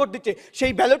 কিভাবে ভোট দিচ্ছে।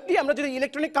 সেই ব্যালটটি আমরা যদি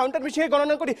ইলেকট্রনিক কাউন্টার মেশিনে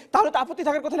গণনা করি তাহলে তো আপত্তি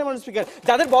থাকার কথা নেই মাননীয় স্পিকার।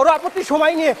 যাদের বড় আপত্তি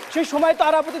সময় নিয়ে, সেই সময় তো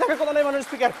আর আপত্তি থাকার কথা নেই মাননীয়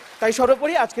স্পিকার। তাই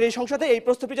সর্বোপরি আজকের এই সংসদে এই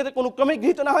প্রস্তাবটি যাতে কোনো ক্রমেই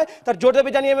গৃহীত না হয় তার জোর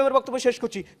দাবি জানিয়ে আমি আমার বক্তব্য শেষ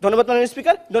করছি। ধন্যবাদ মাননীয়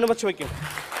স্পিকার, ধন্যবাদ সবাইকে।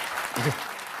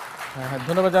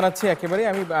 ধন্যবাদ জানাচ্ছি। একেবারে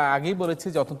আমি আগেই বলেছি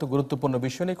যে অত্যন্ত গুরুত্বপূর্ণ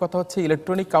বিষয় নিয়ে কথা হচ্ছে,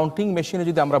 ইলেকট্রনিক কাউন্টিং মেশিনে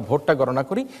যদি আমরা ভোটটা গণনা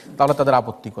করি তাহলে তাদের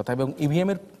আপত্তি কথা, এবং ইভিএম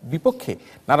এর বিপক্ষে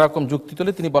নানা রকম যুক্তি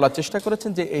তুলে তিনি বলার চেষ্টা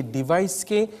করেছেন যে এই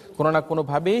ডিভাইসকে কোনো না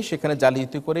কোনোভাবে সেখানে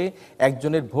জালিয়াতি করে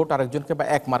একজনের ভোট আরেকজনকে বা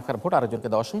এক মার্কার ভোট আরেকজনকে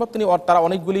দেওয়া সম্ভব। তিনি তারা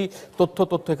অনেকগুলি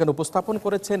তথ্য এখানে উপস্থাপন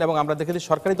করেছেন এবং আমরা দেখেছি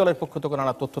সরকারি দলের পক্ষ থেকে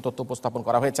নানা তথ্য উপস্থাপন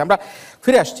করা হয়েছে। আমরা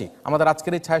ফিরে আসছি আমাদের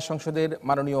আজকের এই ছায়া সংসদের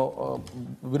মাননীয়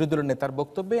বিরোধী দলের নেতার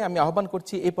বক্তব্যে। আমি আহ্বান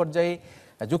করছি এই পর্যায়ে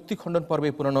যুক্তি খণ্ডন পর্বে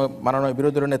পুরনো মাননীয়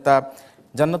বিরোধী দলের নেতা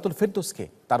জান্নাতুল ফেরদৌসকে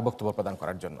তার বক্তব্য প্রদান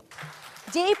করার জন্য।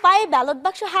 যেই পায়ে ব্যালট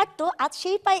বাক্স হাঁটতো আজ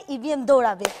সেই পায়ে ইভিএম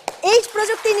দৌড়াবে, এই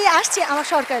প্রযুক্তি নিয়ে আসছে আমার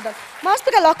সরকারি দল।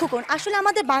 মাস্টারকে লক্ষ্য করুন, আসলে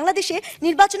আমাদের বাংলাদেশে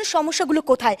নির্বাচনের সমস্যাগুলো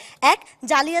কোথায়? 1,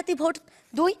 জালিয়াতি ভোট,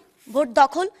 2, ভোট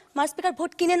দখল, স্পিকার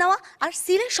ভোট কিনে নেওয়া, আর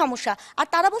সিলের সমস্যা, আর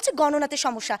তারা বলছে গণনাতে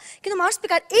সমস্যা। কিন্তু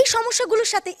স্পিকার এই সমস্যাগুলোর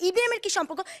সাথে ইভিএম এর কি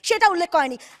সম্পর্ক সেটা উল্লেখ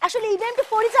করেনি। আসলে ইভিএম কে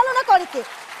পরিচালনা করে কে?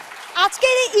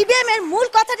 আজকের এই ইভিএম এর মূল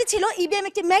কথাটি ছিল ইভিএম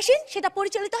একটি মেশিন, সেটা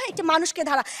পরিচালিত হয় একটি মানুষকে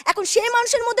দ্বারা। এখন সেই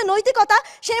মানুষের মধ্যে নৈতিকতা,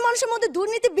 সেই মানুষের মধ্যে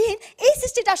দুর্নীতিবিহীন এই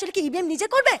সৃষ্টিটা আসলে কি ইভিএম নিজে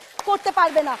করতে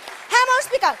পারবে না। হ্যাঁ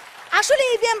স্পিকার, আসলে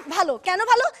ইভিএম ভালো, কেন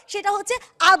ভালো? সেটা হচ্ছে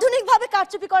আধুনিকভাবে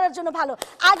কারচুপি করার জন্য ভালো।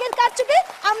 আগের কারচুপি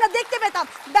আমরা দেখতে পেতাম,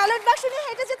 ব্যালট বাক্স নিয়ে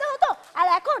হেঁটে যেতে হতো, আর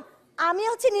এখন আমি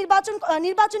হচ্ছে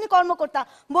নির্বাচনী কর্মকর্তা,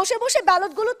 বসে বসে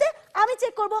ব্যালটগুলোতে আমি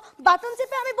চেক করব, বাটন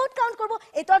চেপে আমি ভোট কাউন্ট করব।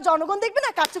 এই তো আর জনগণ দেখবে না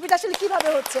কারচুপিটা আসলে কিভাবে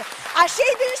হচ্ছে। আর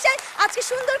সেই জিনিসটাই আজকে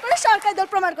সুন্দর করে সরকারি দল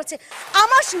প্রমাণ করছে।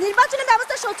 আমার নির্বাচনী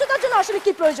ব্যবস্থা স্বচ্ছতার জন্য আসলে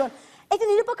কি প্রয়োজন? একটি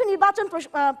নিরপেক্ষ নির্বাচন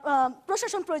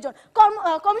প্রশাসন প্রয়োজন,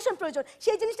 কমিশন প্রয়োজন।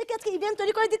 সেই জিনিসটা কি আজকে ইভিএম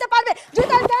তৈরি করে দিতে পারবে? যদি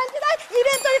তার গ্যারান্টি দেয়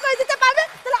ইভিএম তৈরি করে দিতে পারবে,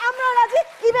 তাহলে আমরা রাজি,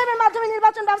 ইভিএম এর মাধ্যমে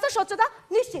নির্বাচন ব্যবস্থা স্বচ্ছতা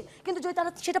নিশ্চিত। কিন্তু যদি তারা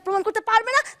সেটা প্রমাণ করতে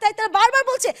পারবে না, তাই তারা বারবার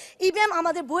বলছে ইভিএম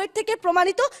আমাদের বইয়ের থেকে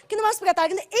প্রমাণিত। কিন্তু তারা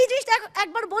কিন্তু এই জিনিসটা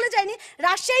একবার বলে যায়নি,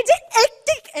 রাজশাহী যে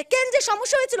একটি কেন্দ্রে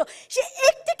সমস্যা হয়েছিল, সে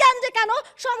একটি কেন্দ্রে কেন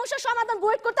সমস্যার সমাধান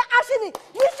বইয়ের করতে আসেনি?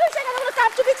 নিশ্চয়ই সেখানে কোনো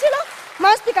কারচুপি ছিল।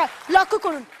 স্পিকার লক্ষ্য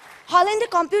করুন,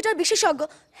 হল্যান্ডের কম্পিউটার বিশেষজ্ঞ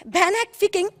ভ্যান হ্যাক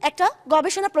ফিকিং একটা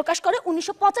গবেষণা প্রকাশ করে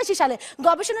 1985 সালে।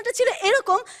 গবেষণাটা ছিল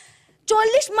এরকম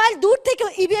 40 মাইল দূর থেকে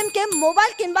ইভিএম কে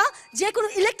মোবাইল কিংবা যে কোনো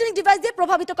ইলেকট্রনিক ডিভাইস দিয়ে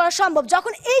প্রভাবিত করা সম্ভব।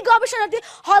 যখন এই গবেষণাটি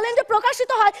হল্যান্ডে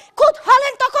প্রকাশিত হয়, খুদ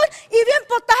হল্যান্ড তখন ইভিএম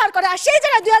প্রত্যাহার করে। আর সেই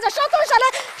জায়গায় 2017 সালে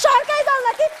সরকারি দল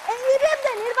নাকি এই ইভিএম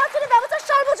দিয়ে নির্বাচনী ব্যবস্থার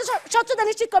সর্বোচ্চ স্বচ্ছতা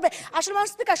নিশ্চিত করবে। আসলে মানুষ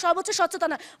স্পিকার, সর্বোচ্চ স্বচ্ছতা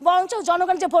না, বরঞ্চ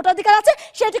জনগণের যে ভোটাধিকার আছে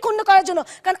সেটি ক্ষুণ্ণ করার জন্য।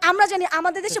 কারণ আমরা জানি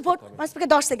আমাদের দেশে ভোট, স্পিকার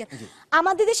 10 সেকেন্ড,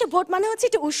 আমাদের দেশে ভোট মানে হচ্ছে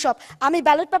একটি উৎসব। আমি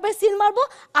ব্যালট পেপারে সিল মারবো,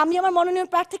 আমি আমার মনোনয়ন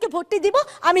প্রার্থীকে ভোটটি দিব,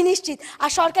 আমি নিশ্চিত।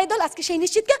 আর সরকারি দল আজকে সেই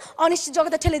নিশ্চিতকে অনিশ্চিত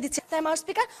জগতে ঠেলে দিচ্ছে। তাই মাউস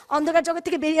স্পিকার, অন্ধকার জগৎ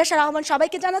থেকে বেরিয়ে আসার আহ্বান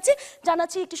সবাইকে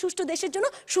জানাচ্ছি একটি সুষ্ঠু দেশের জন্য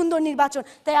সুন্দর নির্বাচন।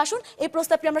 তাই আসুন এই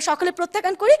প্রস্তাবটি আমরা সকলে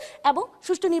প্রত্যাখ্যান করি এবং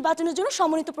সুষ্ঠু নির্বাচনের জন্য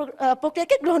সমন্বিত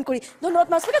প্রক্রিয়াকে গ্রহণ করি। ধন্যবাদ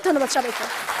মাউস স্পিকার, ধন্যবাদ সবাইকে।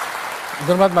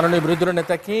 ধন্যবাদ মাননীয় বিরোধী দলের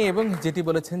নেতাকে। এবং যেটি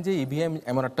বলেছেন যে ইভিএম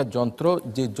এমন একটা যন্ত্র,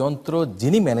 যে যন্ত্র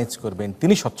যিনি ম্যানেজ করবেন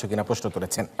তিনি স্বচ্ছ কিনা প্রশ্ন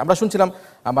তুলেছেন। আমরা শুনছিলাম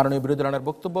মাননীয় বিরোধী দলের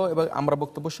বক্তব্য, এবং আমরা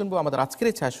বক্তব্য শুনবো আমাদের আজকের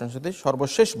এই ছায়া সংসদের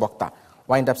সর্বশেষ বক্তা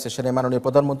ওয়াইন্ড আপ সেশনে মাননীয়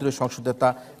প্রধানমন্ত্রী ও সংসদ নেতা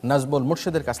নাজমুল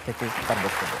মুর্শেদের কাছ থেকে তার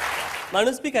বক্তব্য।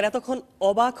 মাননীয় স্পিকার, এতক্ষণ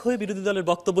অবাক হয়ে বিরোধী দলের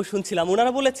বক্তব্য শুনছিলাম।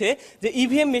 ওনারা বলেছে যে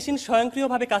ইভিএম মেশিন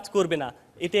স্বয়ংক্রিয়ভাবে কাজ করবে না,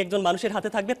 এটি একজন মানুষের হাতে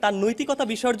থাকবে, তার নৈতিকতা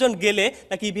বিসর্জন গেলে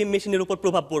নাকি ইভিএম মেশিনের উপর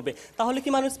প্রভাব পড়বে। তাহলে কি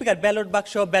মাননীয় স্পিকার ব্যালট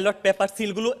বাক্স, ব্যালট পেপার,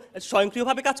 সিলগুলো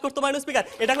স্বয়ংক্রিয়ভাবে কাজ করতো মাননীয় স্পিকার?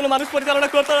 এটা কোনো মানুষ পরিচালনা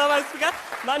করতো না মাননীয় স্পিকার?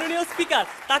 মাননীয় স্পিকার,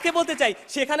 তাকে বলতে চাই,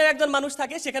 সেখানেও একজন মানুষ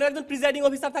থাকে, সেখানেও একজন প্রিজাইডিং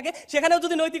অফিসার থাকে, সেখানেও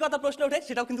যদি নৈতিকতা প্রশ্ন ওঠে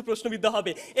সেটাও কিন্তু প্রশ্নবিদ্ধ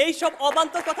হবে। এই সব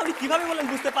অবান্তর কথা উনি কিভাবে বলেন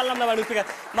বুঝতে পারলাম না মাননীয় স্পিকার।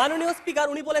 মাননীয় স্পিকার,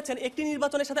 উনি বলেছেন একটি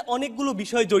নির্বাচনের সাথে অনেকগুলো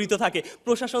বিষয় জড়িত থাকে,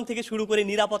 প্রশাসন থেকে শুরু করে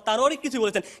নিরাপত্তা, আরও অনেক কিছু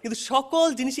বলেছেন, কিন্তু সকল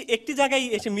জিনিসই একটি জায়গায়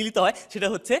এসে মিলিত হয়, সেটা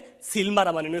হচ্ছে সিল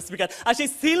মারা মাননীয় স্পিকার। আর সেই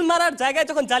সিল মারার জায়গায়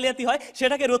যখন জালিয়াতি হয়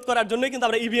সেটাকে রোধ করার জন্যই কিন্তু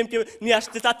আমরা ইভিএম কে নিয়ে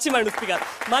আসতে চাচ্ছি মাননীয় স্পিকার।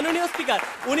 মাননীয় স্পিকার,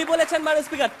 উনি বলেছেন মাননীয়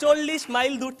স্পিকার 40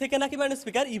 মাইল দূর থেকে নাকি মাননীয়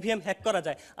স্পিকার ইভিএম হ্যাক করা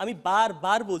যায়। আমি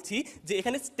বারবার বলছি যে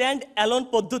এখানে স্ট্যান্ড অ্যালোন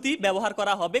পদ্ধতি ব্যবহার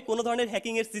করা হবে, কোনো ধরনের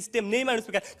হ্যাকিং এর সিস্টেম নেই মাননীয়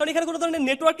স্পিকার, কারণ এখানে কোনো ধরনের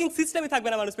নেটওয়ার্কিং সিস্টেমই থাকবে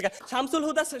না মাননীয় স্পিকার। শামসুল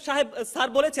হুদা সাহেব স্যার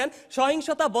বলেছেন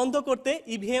সহিংসতা বন্ধ করতে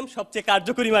ইভিএম সবচেয়ে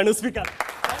কার্যকরী মাননীয় স্পিকার।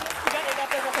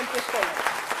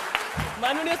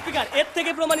 মাননীয় স্পিকার, এর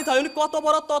থেকে প্রমাণিত হয় উনি কত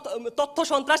বড় তথ্য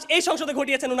সন্ত্রাস এই সংসদে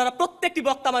ঘটিয়েছেন ওনারা প্রত্যেকটি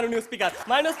বক্তা। মাননীয় স্পিকার,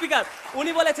 মাননীয় স্পিকার,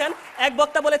 উনি বলেছেন, এক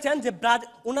বক্তা বলেছেন যে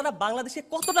ওনারা বাংলাদেশে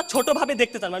কতটা ছোটভাবে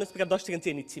দেখতে চান। মাননীয় স্পিকার 10 সেকেন্ড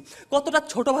চেয়ে নিচ্ছি, কতটা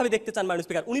ছোটভাবে দেখতে চান মাননীয়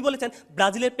স্পিকার। উনি বলেছেন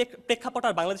ব্রাজিলের প্রেক্ষাপট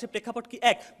আর বাংলাদেশের প্রেক্ষাপট কি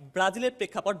এক? ব্রাজিলের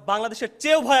প্রেক্ষাপট বাংলাদেশের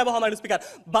চেয়েও ভয়াবহ মাননীয় স্পিকার।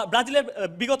 ব্রাজিলের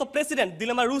বিগত প্রেসিডেন্ট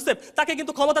দিলমা রুসেফ, তাকে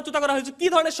কিন্তু ক্ষমতাচ্যুত করা হয়েছিল, কি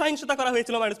ধরনের সহিংসতা করা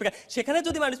হয়েছিল মাননীয় স্পিকার। সেখানে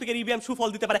যদি মাননীয় স্পিকার ইভিএম সুফল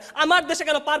দিতে পারে, আমার দেশে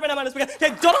কেন পারবে না মাননীয় স্পিকার?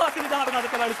 সেই জবাব দিতে হবে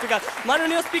তাদেরকে মাননীয় স্পিকার।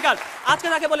 মাননীয় স্পিকার, আজকে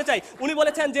তাকে বলে চাই, উনি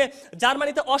বলেছেন যে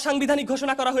জার্মানিতে অসাংবিধানিক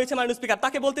ঘোষণা করা হয়েছে মাননীয় স্পিকার।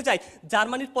 তাকে বলতে চাই,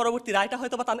 জার্মানির পরবর্তী রায়টা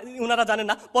হয়তো বা ওনারা জানেন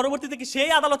না, পরবর্তীতে কি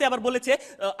সেই আদালতে আবার বলেছে,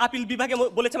 আপিল বিভাগে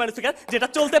বলেছে মাননীয় স্পিকার, যেটা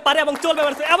চলতে পারে এবং চলবে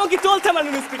মাননীয় স্পিকার, এমনকি চলছে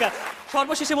মাননীয় স্পিকার।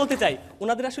 সর্বশেষে বলতে চাই,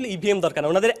 ওনাদের আসলে ইভিএম দরকার না,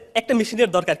 ওনাদের একটা মেশিনের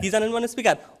দরকার, কি জানেন মাননীয়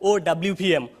speaker?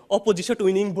 OWVM, opposition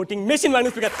winning voting machine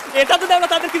মাননীয় স্পিকার। এটা যদি আমরা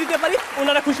তাদেরকে দিতে পারি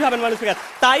ওনারা খুশি হবেন মাননীয় স্পিকার।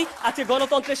 তাই আজকে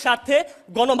গণতন্ত্রের স্বার্থে,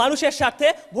 গণমানুষের স্বার্থে,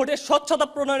 ভোটের স্বচ্ছতা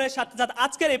প্রণয়নের স্বার্থে যাতে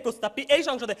আজকের এই প্রস্তাবটি এই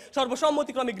সংসদে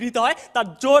সর্বসম্মতিক্রমে গৃহীত হয় তার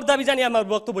জোর দাবি জানিয়ে আমার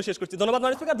বক্তব্য শেষ করছি। ধন্যবাদ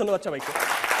মাননীয় স্পিকার, ধন্যবাদ সবাইকে।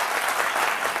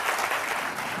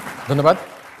 ধন্যবাদ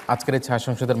আজকের এই ছায়া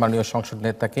সংসদের মাননীয় সংসদ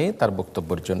নেতাকে তার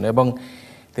বক্তব্যের জন্য। এবং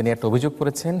তিনি একটা অভিযোগ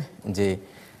করেছেন যে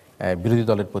বিরোধী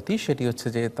দলের প্রতি, সেটি হচ্ছে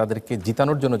যে তাদেরকে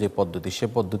জিতানোর জন্য যে পদ্ধতি, সে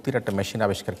পদ্ধতির একটা মেশিন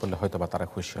আবিষ্কার করলে হয়তো বা তারা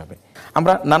খুশি হবে।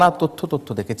 আমরা নানা তথ্য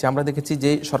দেখেছি। আমরা দেখেছি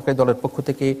যে সরকারি দলের পক্ষ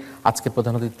থেকে আজকে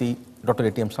প্রধান অতিথি ডক্টর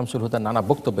ATM শামসুল হুদার নানা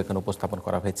বক্তব্য এখানে উপস্থাপন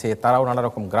করা হয়েছে, তারাও নানা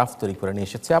রকম গ্রাফ তৈরি করে নিয়ে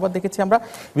এসেছে। আবার দেখেছি আমরা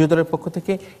বিরোধী দলের পক্ষ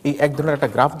থেকে এই এক ধরনের একটা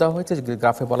গ্রাফ দেওয়া হয়েছে, যে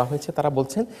গ্রাফে বলা হয়েছে, তারা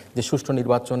বলছেন যে সুষ্ঠু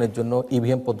নির্বাচনের জন্য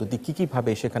ইভিএম পদ্ধতি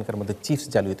কীভাবে সেখানকার মধ্যে চিপস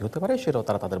জালিয়াতি হতে পারে সেটাও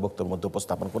তারা তাদের বক্তব্যের মধ্যে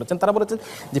উপস্থাপন করেছেন। তারা বলেছেন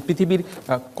যে পৃথিবীর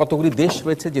কতগুলি দেশ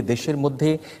রয়েছে যে দেশের মধ্যে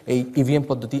এই ইভিএম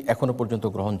পদ্ধতি এখনো পর্যন্ত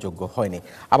গ্রহণযোগ্য হয়নি।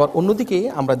 আবার অন্যদিকে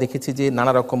আমরা দেখেছি যে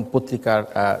নানা রকম পত্রিকার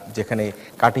যেখানে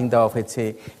কাটিং দেওয়া হয়েছে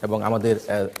এবং আমাদের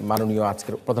মাননীয়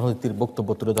আজকের প্রধান অতিথির বক্তব্য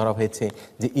তুলে ধরা হয়েছে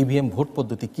যে ইভিএম ভোট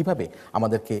পদ্ধতি কিভাবে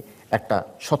আমাদেরকে একটা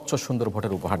স্বচ্ছ সুন্দর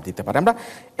ভোটের উপহার দিতে পারে। আমরা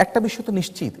একটা বিষয় তো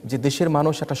নিশ্চিত যে দেশের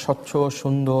মানুষ একটা স্বচ্ছ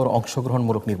সুন্দর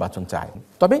অংশগ্রহণমূলক নির্বাচন চায়।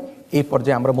 তবে এই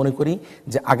পর্যায়ে আমরা মনে করি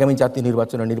যে আগামী জাতীয়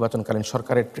নির্বাচনকালীন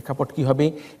সরকারের প্রেক্ষাপট কী হবে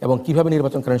এবং কীভাবে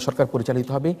নির্বাচনকালীন সরকার পরিচালিত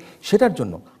হবে, সেটার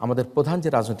জন্য আমাদের প্রধান যে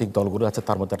রাজনৈতিক দলগুলো আছে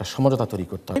তার মধ্যে একটা সমঝোতা তৈরি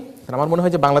করতে হবে। আমার মনে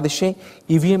হয় যে বাংলাদেশে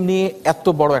ইভিএম নিয়ে এত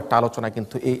বড় একটা আলোচনা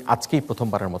কিন্তু এই আজকেই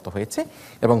প্রথমবারের মতো হয়েছে,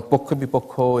 এবং পক্ষ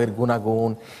বিপক্ষ, এর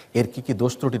গুণাগুণ, এর কী কী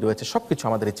দোষ ত্রুটি রয়েছে সব কিছু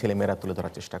আমাদের এই ছেলেমেয়েরা তুলে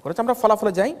ধরার চেষ্টা করেছে। আমরা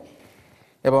ফলাফলে যাই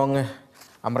এবং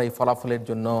আমরা এই ফলাফলের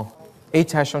জন্য এই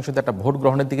ছায়া সংসদে একটা ভোট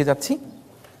গ্রহণের দিকে যাচ্ছি।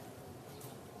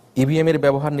 ইভিএম এর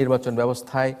ব্যবহার নির্বাচন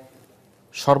ব্যবস্থায়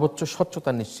সর্বোচ্চ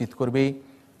স্বচ্ছতা নিশ্চিত করবে,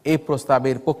 এই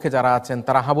প্রস্তাবের পক্ষে যারা আছেন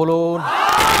তারা হা বলুন।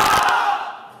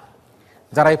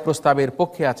 যারা এই প্রস্তাবের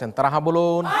পক্ষে আছেন তারা হা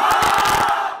বলুন।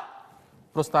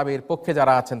 প্রস্তাবের পক্ষে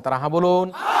যারা আছেন তারা হা বলুন।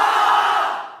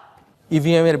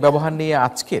 ইভিএম এর ব্যবহার নিয়ে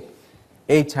আজকের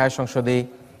এই ছায়া সংসদে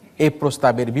এই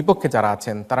প্রস্তাবের বিপক্ষে যারা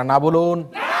আছেন তারা না বলুন।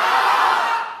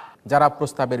 যারা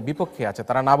প্রস্তাবের বিপক্ষে আছে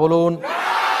তারা না বলুন।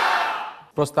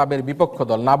 প্রস্তাবের বিপক্ষ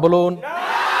দল না বলুন।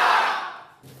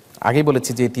 আগেই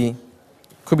বলেছি যে এটি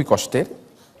খুবই কষ্টের,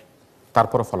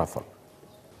 তারপরও ফলাফল।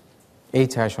 এই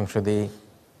ছায়া সংসদে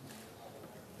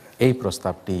এই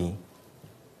প্রস্তাবটি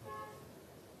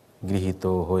গৃহীত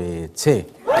হয়েছে।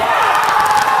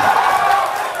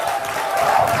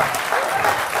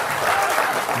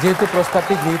 যেহেতু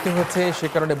প্রস্তাবটি গৃহীত হয়েছে সে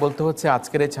কারণে বলতে হচ্ছে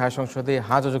আজকের এই ছায়া সংসদে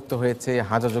হাজযুক্ত হয়েছে,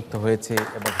 হাজযুক্ত হয়েছে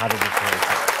এবং হাজযুক্ত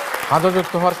হয়েছে।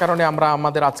 হাজযুক্ত হওয়ার কারণে আমরা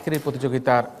আমাদের আজকের এই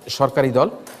প্রতিযোগিতার সরকারি দল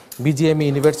BGME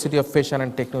university of fashion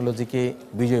and টেকনোলজিকে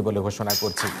বিজয়ী বলে ঘোষণা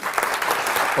করছি।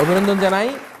 অভিনন্দন জানাই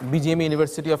BGME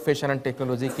university of fashion and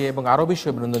টেকনোলজিকে এবং আরও বেশি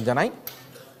অভিনন্দন জানাই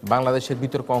বাংলাদেশের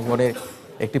বিতর্ক অঙ্গনের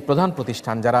একটি প্রধান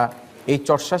প্রতিষ্ঠান যারা এই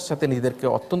চর্চার সাথে নিজেদেরকে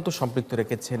অত্যন্ত সম্পৃক্ত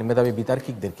রেখেছেন, মেধাবী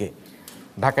বিতার্কিকদেরকে,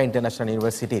 ঢাকা ইন্টারন্যাশনাল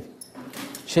ইউনিভার্সিটির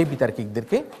সেই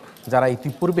বিতার্কিকদেরকে যারা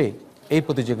ইতিপূর্বে এই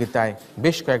প্রতিযোগিতায়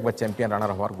বেশ কয়েকবার চ্যাম্পিয়ন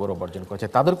রানার হওয়ার গৌরব অর্জন করেছে,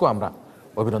 তাদেরকেও আমরা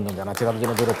অভিনন্দন জানাচ্ছি। তাদের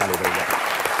জন্য জোরে তালি দেওয়া।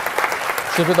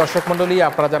 সুপ্রিয় দর্শক মণ্ডলী,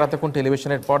 আপনারা যারা তখন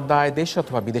টেলিভিশনের পর্দায় দেশ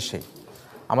অথবা বিদেশে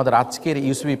আমাদের আজকের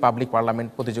ইউসিবি পাবলিক পার্লামেন্ট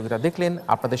প্রতিযোগিতা দেখলেন,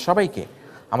 আপনাদের সবাইকে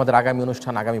আমাদের আগামী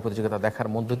অনুষ্ঠান, আগামী প্রতিযোগিতা দেখার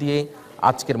মধ্য দিয়ে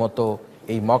আজকের মতো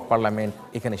এই মক পার্লামেন্ট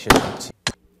এখানে শেষ করছি।